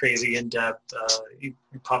 crazy in-depth,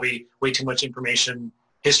 probably way too much information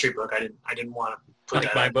history book. I didn't want to put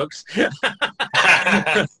like that my out. books.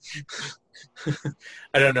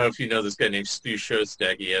 I don't know if you know this guy named Stu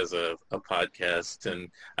Shostak. He has a podcast, and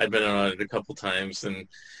I've been on it a couple times, and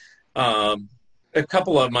a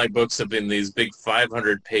couple of my books have been these big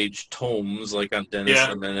 500-page tomes, like on Dennis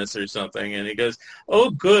the Menace or something, and he goes,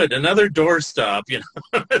 "Oh, good, another doorstop."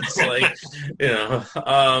 It's like,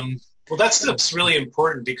 Well, that stuff's really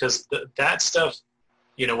important because that stuff,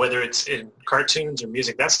 whether it's in cartoons or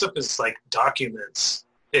music, that stuff is like documents.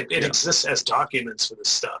 It exists as documents for this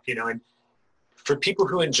stuff, and for people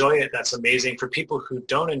who enjoy it, that's amazing. For people who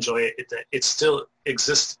don't enjoy it, it still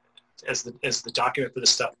exists as the document for the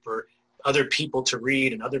stuff for other people to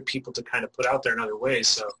read and other people to kind of put out there in other ways.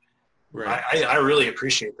 So right. I really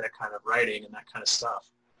appreciate that kind of writing and that kind of stuff.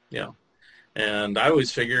 Yeah. And I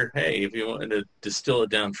always figure, hey, if you wanted to distill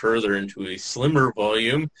it down further into a slimmer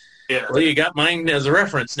volume, well, you got mine as a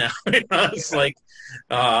reference now. It's like,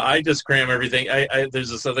 I just cram everything.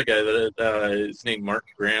 There's this other guy that his name Mark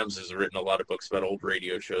Grams has written a lot of books about old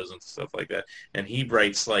radio shows and stuff like that. And he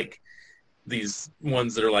writes like these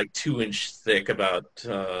ones that are like 2-inch thick about,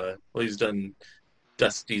 he's done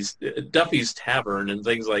Duffy's Tavern and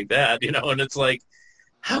things like that, and it's like,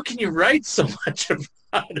 how can you write so much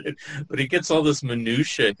about it? But he gets all this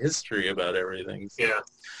minutia history about everything. So. Yeah.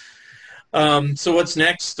 So what's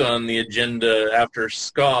next on the agenda after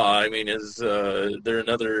ska? I mean, is there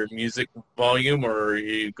another music volume, or are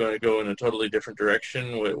you going to go in a totally different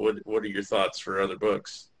direction? What are your thoughts for other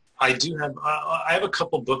books? I do have I have a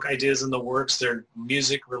couple book ideas in the works. They're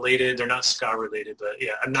music related. They're not ska related, but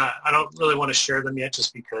yeah, I don't really want to share them yet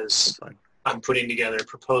just because I'm putting together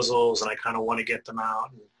proposals and I kind of want to get them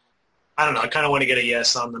out. And I don't know. I kind of want to get a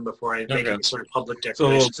yes on them before I make any sort of public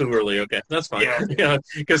declaration. It's a little too early. Okay, that's fine. Yeah.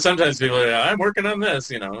 Because sometimes people are like, I'm working on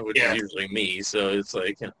this, which is usually me. So it's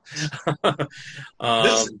like,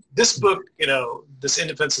 this book, this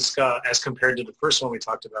Independence of Ska, as compared to the first one we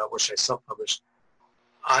talked about, which I self-published,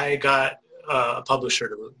 I got a publisher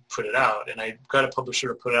to put it out, and I got a publisher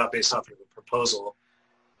to put it out based off of a proposal.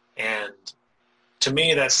 And to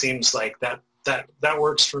me, that seems like that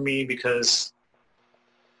works for me because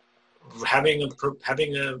having a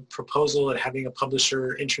proposal and having a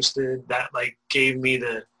publisher interested, that like gave me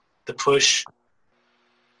the push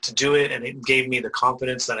to do it, and it gave me the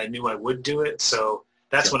confidence that I knew I would do it. So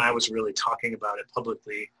that's when I was really talking about it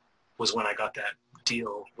publicly, was when I got that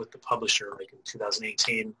deal with the publisher, like in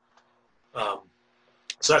 2018. So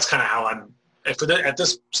that's kind of how at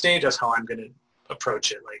this stage, that's how I'm going to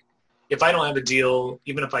approach it. Like, if I don't have a deal,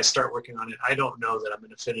 even if I start working on it, I don't know that I'm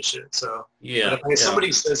going to finish it. So but if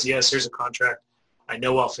somebody says, yes, here's a contract, I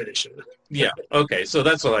know I'll finish it. Yeah. Okay. So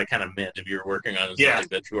that's what I kind of meant. If you're working on something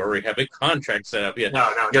that you already have a contract set up. Yeah.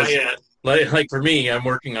 No, not yet. Like for me, I'm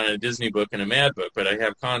working on a Disney book and a Mad book, but I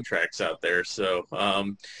have contracts out there. So,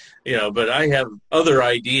 but I have other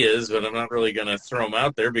ideas, but I'm not really going to throw them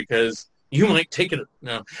out there because you might take it.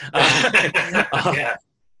 No.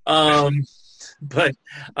 But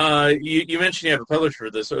you mentioned you have a publisher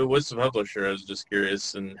for this. So what's the publisher? I was just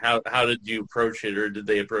curious. And how did you approach it, or did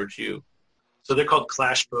they approach you? So they're called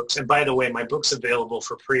Clash Books. And by the way, my book's available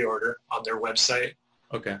for pre-order on their website.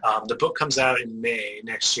 Okay. The book comes out in May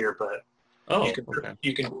next year, but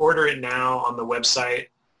you can order it now on the website.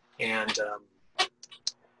 And,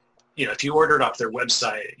 if you order it off their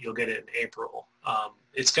website, you'll get it in April.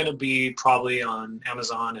 It's going to be probably on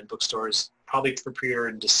Amazon and bookstores, probably for pre-order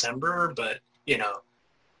in December, but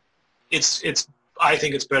I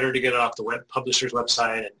think it's better to get it off the publisher's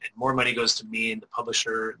website, and more money goes to me and the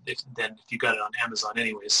publisher than if you got it on Amazon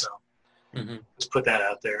anyway. So just put that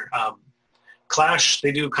out there. Clash,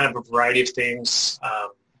 they do kind of a variety of things,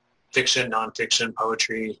 fiction, nonfiction,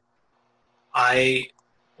 poetry. I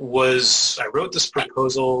wrote this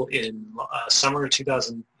proposal in summer of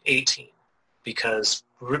 2018 because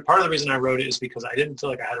part of the reason I wrote it is because I didn't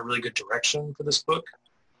feel like I had a really good direction for this book.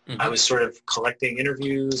 I was sort of collecting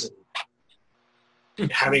interviews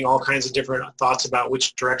and having all kinds of different thoughts about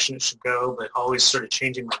which direction it should go, but always sort of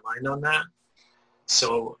changing my mind on that.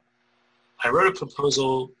 So I wrote a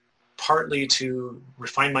proposal partly to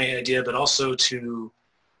refine my idea, but also to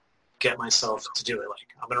get myself to do it. Like,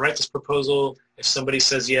 I'm going to write this proposal. If somebody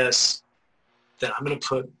says yes, then I'm going to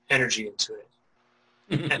put energy into it.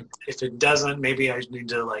 And if it doesn't, maybe I need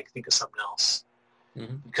to like think of something else.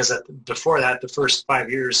 Mm-hmm. Because before that, the first 5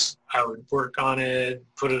 years, I would work on it,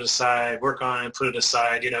 put it aside, work on it, put it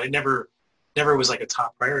aside. You know, it never was like a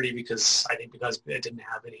top priority because I didn't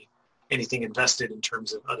have anything invested in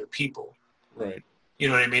terms of other people. Right. You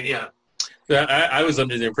know what I mean? Yeah. So I was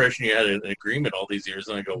under the impression you had an agreement all these years,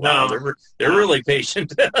 and I go, wow, No. they're really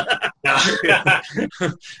patient. No.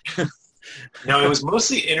 No, it was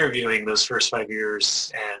mostly interviewing those first 5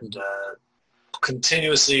 years and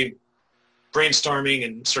continuously brainstorming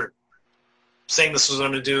and sort of saying this was what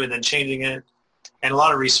I'm going to do and then changing it. And a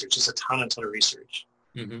lot of research, just a ton of research.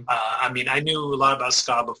 Mm-hmm. I mean, I knew a lot about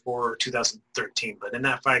ska before 2013, but in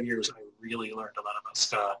that 5 years, I really learned a lot about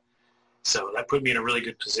ska. So that put me in a really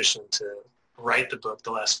good position to write the book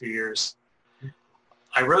the last few years.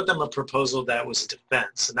 I wrote them a proposal that was a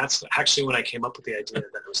defense, and that's actually when I came up with the idea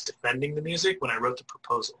that I was defending the music when I wrote the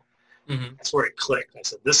proposal. Mm-hmm. That's where it clicked. I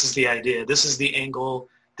said, this is the idea. This is the angle.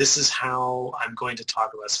 This is how I'm going to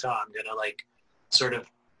talk about ska. I'm going to like sort of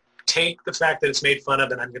take the fact that it's made fun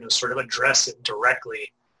of and I'm going to sort of address it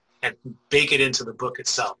directly and bake it into the book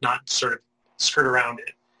itself, not sort of skirt around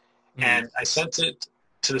it. Mm-hmm. And I sent it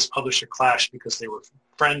to this publisher, Clash, because they were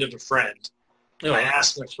a friend of a friend. Oh. I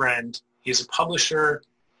asked my friend, he's a publisher,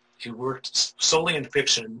 he worked solely in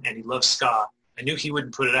fiction, and he loves ska. I knew he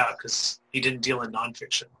wouldn't put it out because he didn't deal in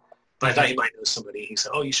nonfiction. But I thought he might know somebody. He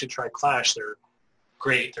said, oh, you should try Clash. They're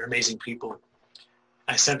great. They're amazing people.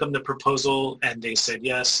 I sent them the proposal, and they said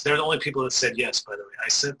yes. They're the only people that said yes, by the way. I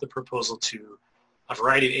sent the proposal to a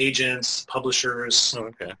variety of agents, publishers. Oh,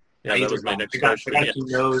 okay. Yeah, that was my next question. I got a few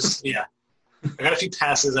no's. Yeah. I got a few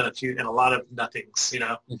passes and a lot of nothings, you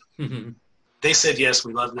know. Mm-hmm. They said yes,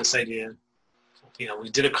 we love this idea. You know,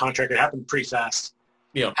 we did a contract. It happened pretty fast.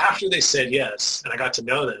 Yeah. After they said yes, and I got to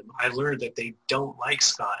know them, I learned that they don't like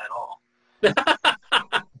ska at all.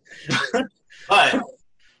 But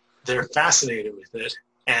they're fascinated with it,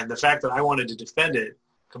 and the fact that I wanted to defend it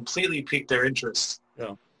completely piqued their interest.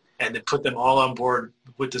 Yeah. And it put them all on board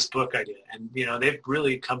with this book idea. And, you know, they've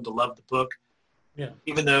really come to love the book. Yeah.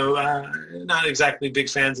 Even though not exactly big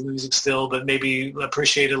fans of the music still, but maybe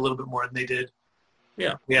appreciate it a little bit more than they did.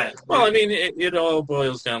 Yeah. Yeah. Well, I mean, it all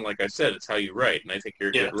boils down, like I said, it's how you write. And I think you're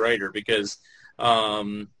a good writer because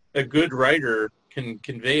a good writer can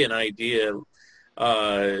convey an idea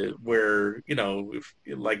where, you know, if,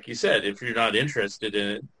 like you said, if you're not interested in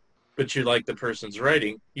it, but you like the person's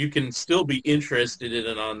writing, you can still be interested in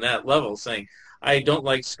it on that level, saying, I don't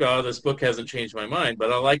like ska, this book hasn't changed my mind,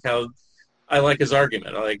 but I like his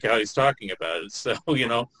argument. I like how he's talking about it. So, you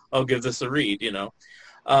know, I'll give this a read, you know.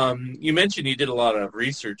 You mentioned you did a lot of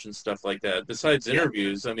research and stuff like that. Besides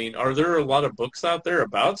interviews, I mean, are there a lot of books out there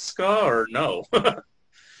about ska or no?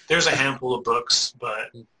 There's a handful of books, but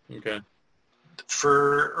okay.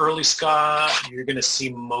 For early ska, you're going to see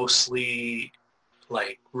mostly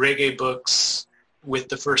like reggae books with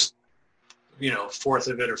the first, you know, fourth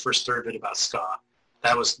of it or first third of it about ska.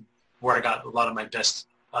 That was where I got a lot of my best.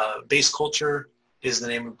 Bass Culture is the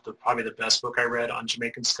name of probably the best book I read on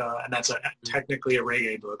Jamaican ska, and that's technically a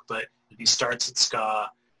reggae book, but he starts at ska,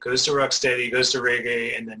 goes to rocksteady, goes to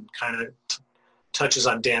reggae, and then kind of touches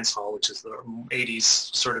on dancehall, which is the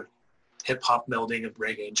 80s sort of hip-hop melding of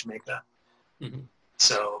reggae in Jamaica. Mm-hmm.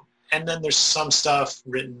 So, and then there's some stuff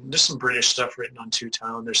written, there's some British stuff written on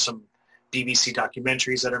two-tone, there's some BBC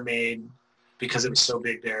documentaries that are made because it was so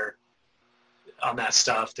big there on that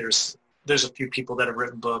stuff. There's a few people that have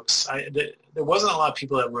written books. There wasn't a lot of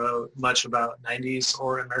people that wrote much about 90s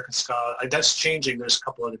or American ska. That's changing. There's a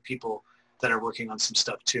couple other people that are working on some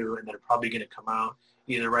stuff too, and that are probably going to come out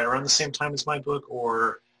either right around the same time as my book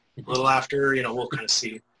or a little after. You know, we'll kind of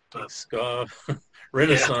see. But ska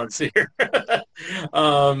renaissance here.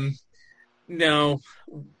 Now,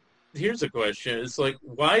 here's a question. It's like,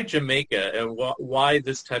 why Jamaica and why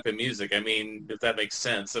this type of music? I mean, if that makes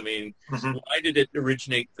sense. I mean, why did it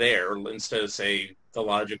originate there instead of, say, the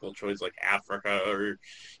logical choice like Africa or,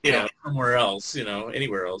 you know, somewhere else, you know,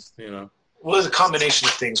 anywhere else, you know? Well, it's a combination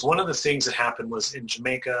of things. One of the things that happened was in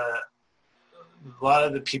Jamaica, a lot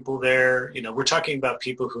of the people there, you know, we're talking about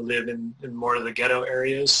people who live in more of the ghetto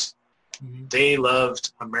areas. Mm-hmm. They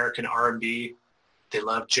loved American R&B. They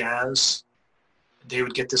loved jazz. They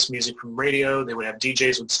would get this music from radio. They would have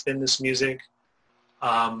DJs would spin this music.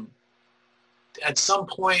 At some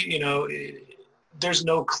point, you know, there's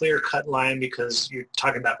no clear-cut line because you're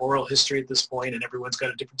talking about oral history at this point and everyone's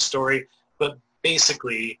got a different story. But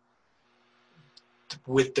basically,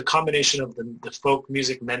 with the combination of the folk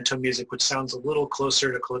music, mento music, which sounds a little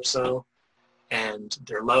closer to calypso, and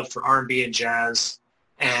their love for R&B and jazz,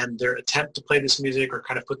 and their attempt to play this music or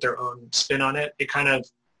kind of put their own spin on it, it kind of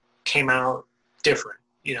came out different.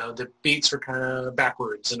 You know, the beats were kind of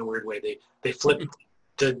backwards in a weird way. They flipped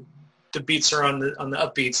the beats are on the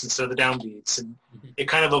upbeats instead of the downbeats, and it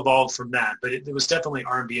kind of evolved from that. But it was definitely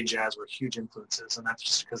R&B and jazz were huge influences, and that's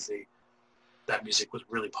just because that music was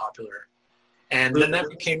really popular. And then that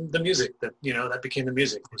became the music that became the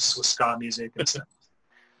music was ska music and stuff.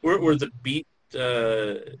 Were the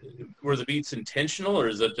beats intentional, or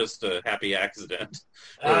is it just a happy accident?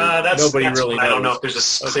 Nobody really knows. I don't know if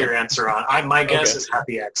there's a clear answer on. My guess is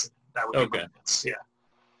happy accident. That would be my guess. Yeah.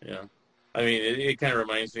 Yeah. I mean, it kind of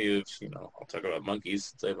reminds me of, I'll talk about Monkees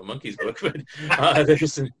since I have a Monkees book, but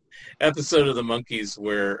there's an episode of the Monkees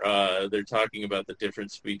where they're talking about the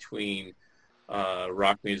difference between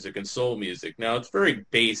rock music and soul music. Now, it's very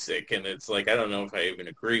basic, and it's like, I don't know if I even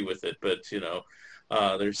agree with it, but,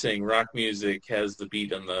 they're saying rock music has the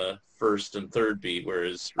beat on the first and third beat,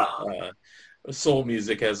 whereas soul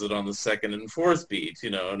music has it on the second and fourth beat,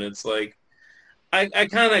 and it's like, I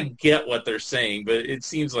kind of get what they're saying, but it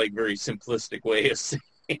seems like a very simplistic way of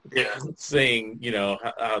saying,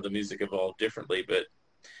 how the music evolved differently. But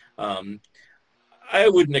I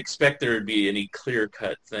wouldn't expect there would be any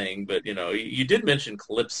clear-cut thing. But, you did mention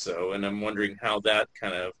Calypso, and I'm wondering how that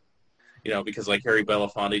kind of, because like Harry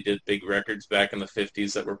Belafonte did big records back in the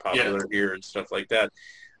 50s that were popular here and stuff like that.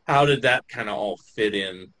 How did that kind of all fit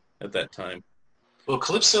in at that time? Well,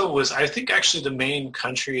 Calypso was, I think actually the main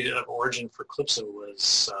country of origin for Calypso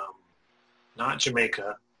was not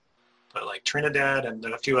Jamaica, but like Trinidad and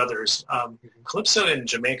a few others. Calypso in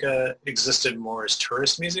Jamaica existed more as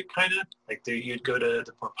tourist music, kind of. Like you'd go to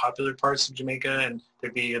the more popular parts of Jamaica and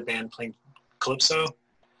there'd be a band playing Calypso.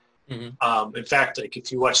 Mm-hmm. In fact, like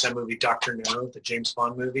if you watch that movie Dr. No, the James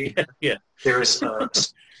Bond movie, there was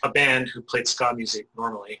a band who played ska music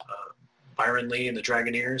normally, Byron Lee and the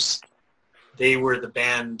Dragoneers. They were the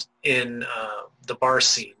band in the bar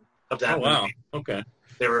scene of that movie. Wow. Okay.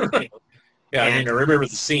 They were, yeah, I remember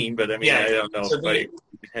the scene, but I don't know if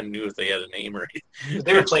I knew if they had a name or anything.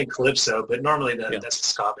 They were playing Calypso, but normally that's a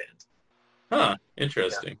ska band. Huh,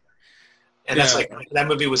 interesting. Yeah. And that's like, that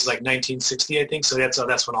movie was like 1960, I think, so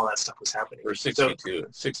that's when all that stuff was happening. Or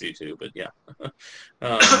 62, but yeah.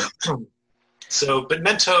 But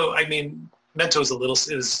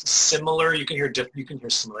Mento is similar. You can hear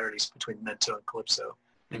similarities between Mento and Calypso,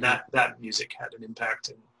 and that music had an impact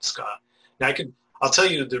in ska. Now I'll tell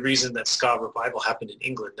you the reason that ska revival happened in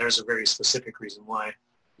England. There's a very specific reason why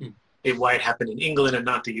it happened in England and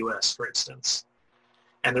not the U.S., for instance.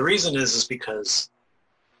 And the reason is because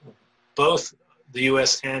both the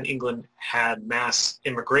U.S. and England had mass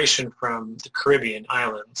immigration from the Caribbean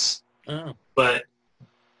islands, but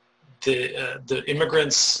the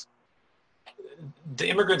immigration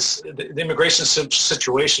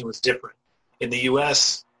situation was different. In the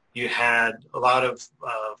U.S., you had a lot of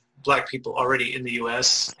black people already in the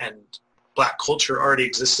U.S., and black culture already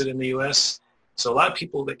existed in the U.S. So a lot of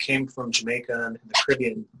people that came from Jamaica and the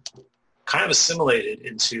Caribbean kind of assimilated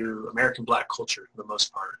into American black culture for the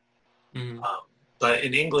most part. Mm-hmm. But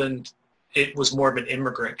in England, it was more of an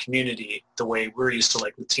immigrant community, the way we're used to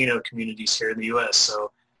like Latino communities here in the U.S.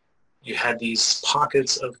 So you had these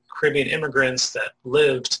pockets of Caribbean immigrants that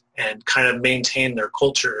lived and kind of maintained their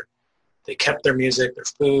culture. They kept their music, their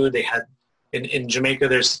food. They had, in Jamaica,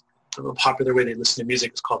 there's a popular way they listen to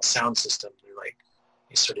music is called sound system. They're like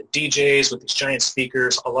these sort of DJs with these giant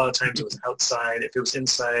speakers. A lot of times it was outside. If it was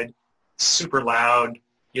inside, super loud,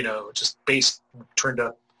 just bass turned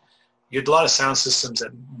up. You had a lot of sound systems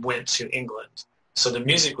that went to England. So the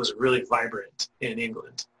music was really vibrant in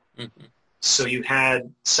England. Mm-hmm. So you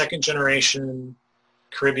had second generation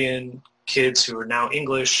Caribbean kids who are now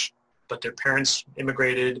English, but their parents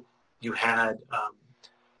immigrated. You had a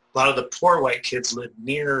lot of the poor white kids lived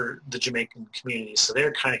near the Jamaican community. So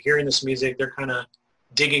they're kind of hearing this music. They're kind of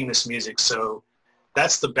digging this music. So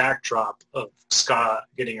that's the backdrop of ska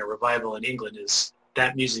getting a revival in England, is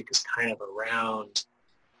that music is kind of around.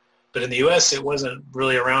 But in the U.S., it wasn't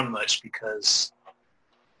really around much because,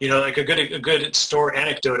 like a good story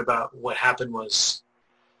anecdote about what happened was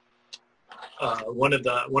one of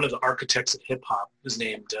the architects of hip hop is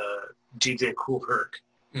named DJ Kool Herc.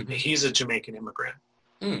 Mm-hmm. He's a Jamaican immigrant.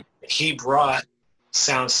 Mm. He brought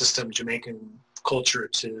sound system Jamaican culture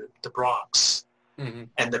to the Bronx,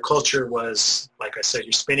 and the culture was, like I said,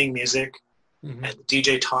 you're spinning music, and the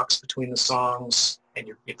DJ talks between the songs, and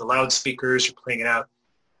you have the loudspeakers, you're playing it out.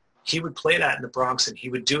 He would play that in the Bronx, and he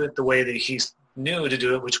would do it the way that he knew to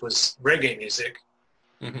do it, which was reggae music,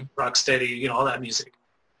 rocksteady, all that music.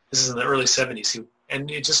 This is in the early 70s.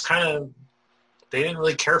 And it just kind of, they didn't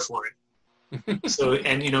really care for it. So,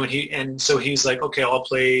 and so he's like, okay, I'll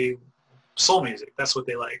play soul music. That's what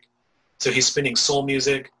they like. So he's spinning soul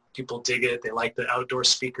music. People dig it. They like the outdoor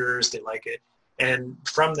speakers. They like it. And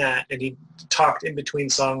from that, and he talked in between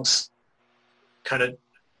songs, kind of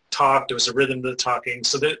talked. There was a rhythm to the talking.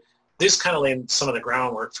 So this kind of laid some of the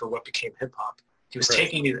groundwork for what became hip hop. He was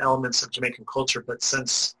taking these elements of Jamaican culture, but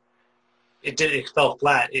since it fell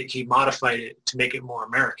flat, he modified it to make it more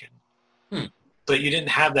American. But you didn't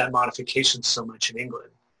have that modification so much in England.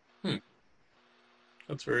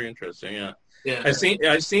 That's very interesting. Yeah. Yeah.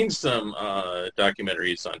 I've seen some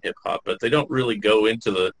documentaries on hip hop, but they don't really go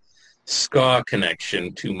into the ska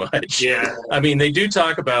connection too much. Yeah. I mean, they do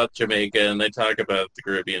talk about Jamaica and they talk about the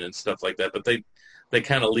Caribbean and stuff like that, but they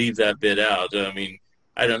kind of leave that bit out. I mean,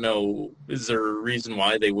 I don't know. Is there a reason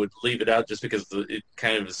why they would leave it out? Just because it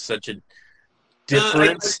kind of is such a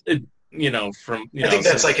difference, from. I think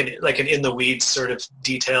that's like an in the weeds sort of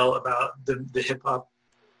detail about the hip hop,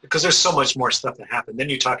 because there's so much more stuff that happened. Then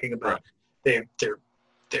you're talking about they're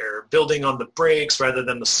building on the breaks rather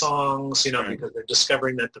than the songs, because they're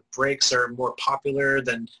discovering that the breaks are more popular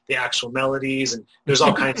than the actual melodies, and there's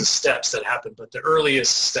all kinds of steps that happen. But the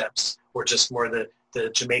earliest steps were just more the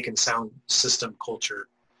Jamaican sound system culture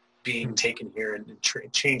being taken here and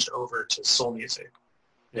changed over to soul music.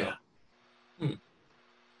 Yeah.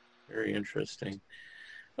 Very interesting.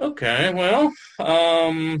 Okay, well,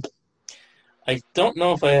 I don't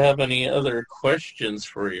know if I have any other questions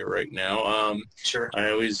for you right now. Sure.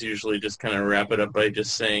 I always usually just kind of wrap it up by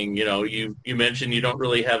just saying, you mentioned you don't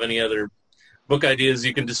really have any other book ideas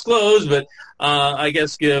you can disclose, but I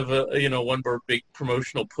guess give one more big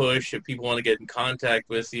promotional push if people want to get in contact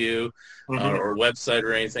with you, or website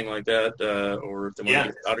or anything like that, or if they want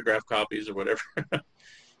to get autograph copies or whatever.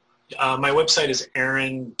 My website is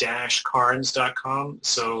aaron-carnes.com,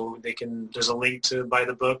 so there's a link to buy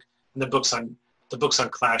the book, and the book's on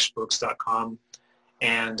clashbooks.com.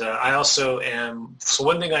 And I also am, so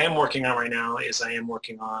one thing I am working on right now is I'm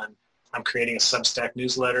creating a Substack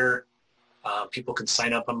newsletter. People can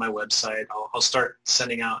sign up on my website. I'll start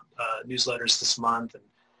sending out newsletters this month, and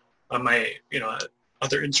on my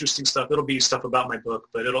other interesting stuff. It'll be stuff about my book,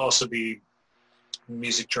 but it'll also be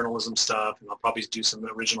music journalism stuff, and I'll probably do some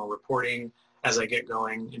original reporting as I get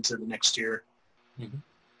going into the next year.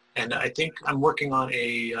 And I think I'm working on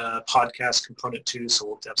a podcast component too, so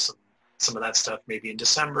we'll have some of that stuff maybe in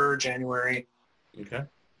December, January. Okay.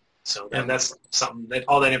 So and that's something that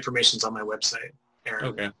all that information's on my website, Aaron.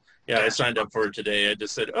 Okay. Yeah, I signed up for it today. I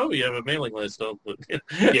just said, "Oh, you have a mailing list." Oh,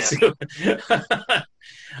 yeah.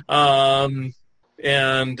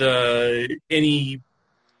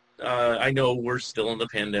 I know we're still in the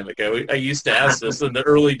pandemic. I used to ask this in the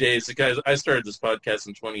early days because I started this podcast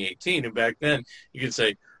in 2018, and back then you could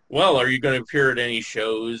say, "Well, are you going to appear at any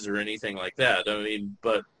shows or anything like that?" I mean,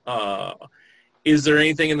 but is there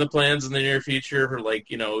anything in the plans in the near future for, like,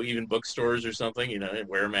 even bookstores or something?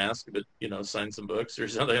 Wear a mask, but sign some books or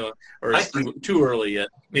something, or is it too early yet?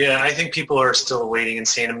 Yeah, I think people are still waiting and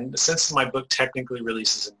seeing them. Since my book technically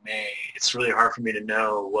releases in May, it's really hard for me to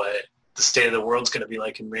know what the state of the world's going to be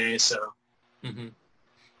like in May. So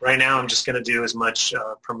right now I'm just going to do as much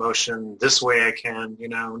promotion this way I can,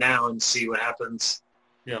 now, and see what happens.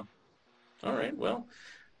 Yeah. All right. Well,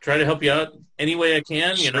 try to help you out any way I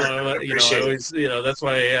can. Sure, I always, that's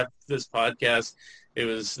why I have this podcast. It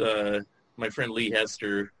was my friend Lee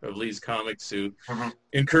Hester of Lee's Comics who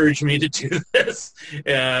encouraged me to do this.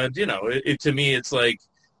 And, to me, it's like,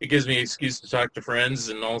 it gives me an excuse to talk to friends,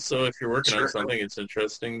 and also if you're working on something, it's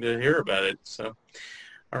interesting to hear about it. So,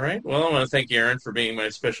 all right. Well, I want to thank you, Aaron, for being my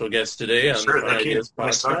special guest today on the Fun Ideas podcast.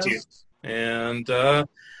 Nice to talk to you. And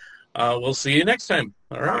we'll see you next time.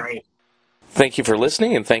 All right. All right. Thank you for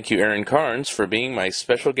listening, and thank you, Aaron Carnes, for being my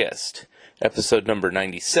special guest. Episode number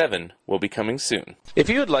 97 will be coming soon. If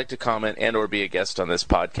you would like to comment and or be a guest on this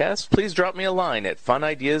podcast, please drop me a line at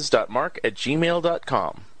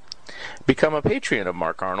funideas.mark@gmail.com. Become a patron of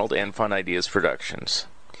Mark Arnold and Fun Ideas Productions.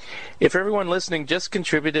 If everyone listening just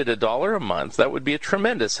contributed $1 a month, that would be a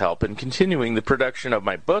tremendous help in continuing the production of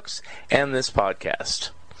my books and this podcast.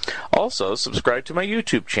 Also, subscribe to my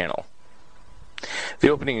YouTube channel. The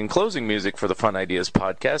opening and closing music for the Fun Ideas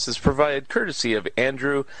podcast is provided courtesy of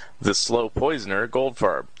Andrew the Slow Poisoner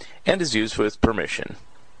Goldfarb and is used with permission.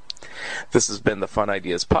 This has been the Fun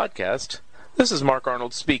Ideas podcast. This is Mark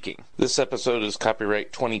Arnold speaking. This episode is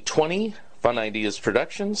copyright 2020, Fun Ideas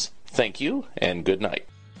Productions. Thank you, and good night.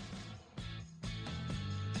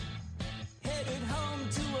 Headed home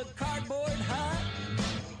to a cardboard hut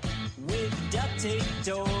with duct tape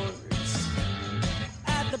doors.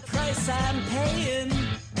 At the price I'm paying,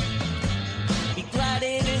 be glad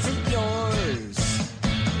it isn't yours.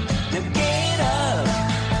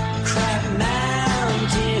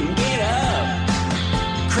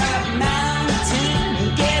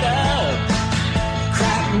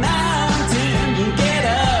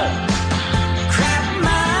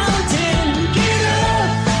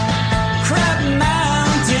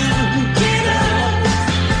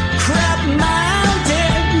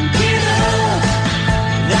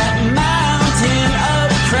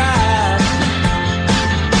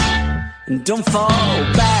 Don't fall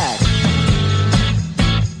back.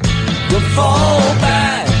 Don't fall back.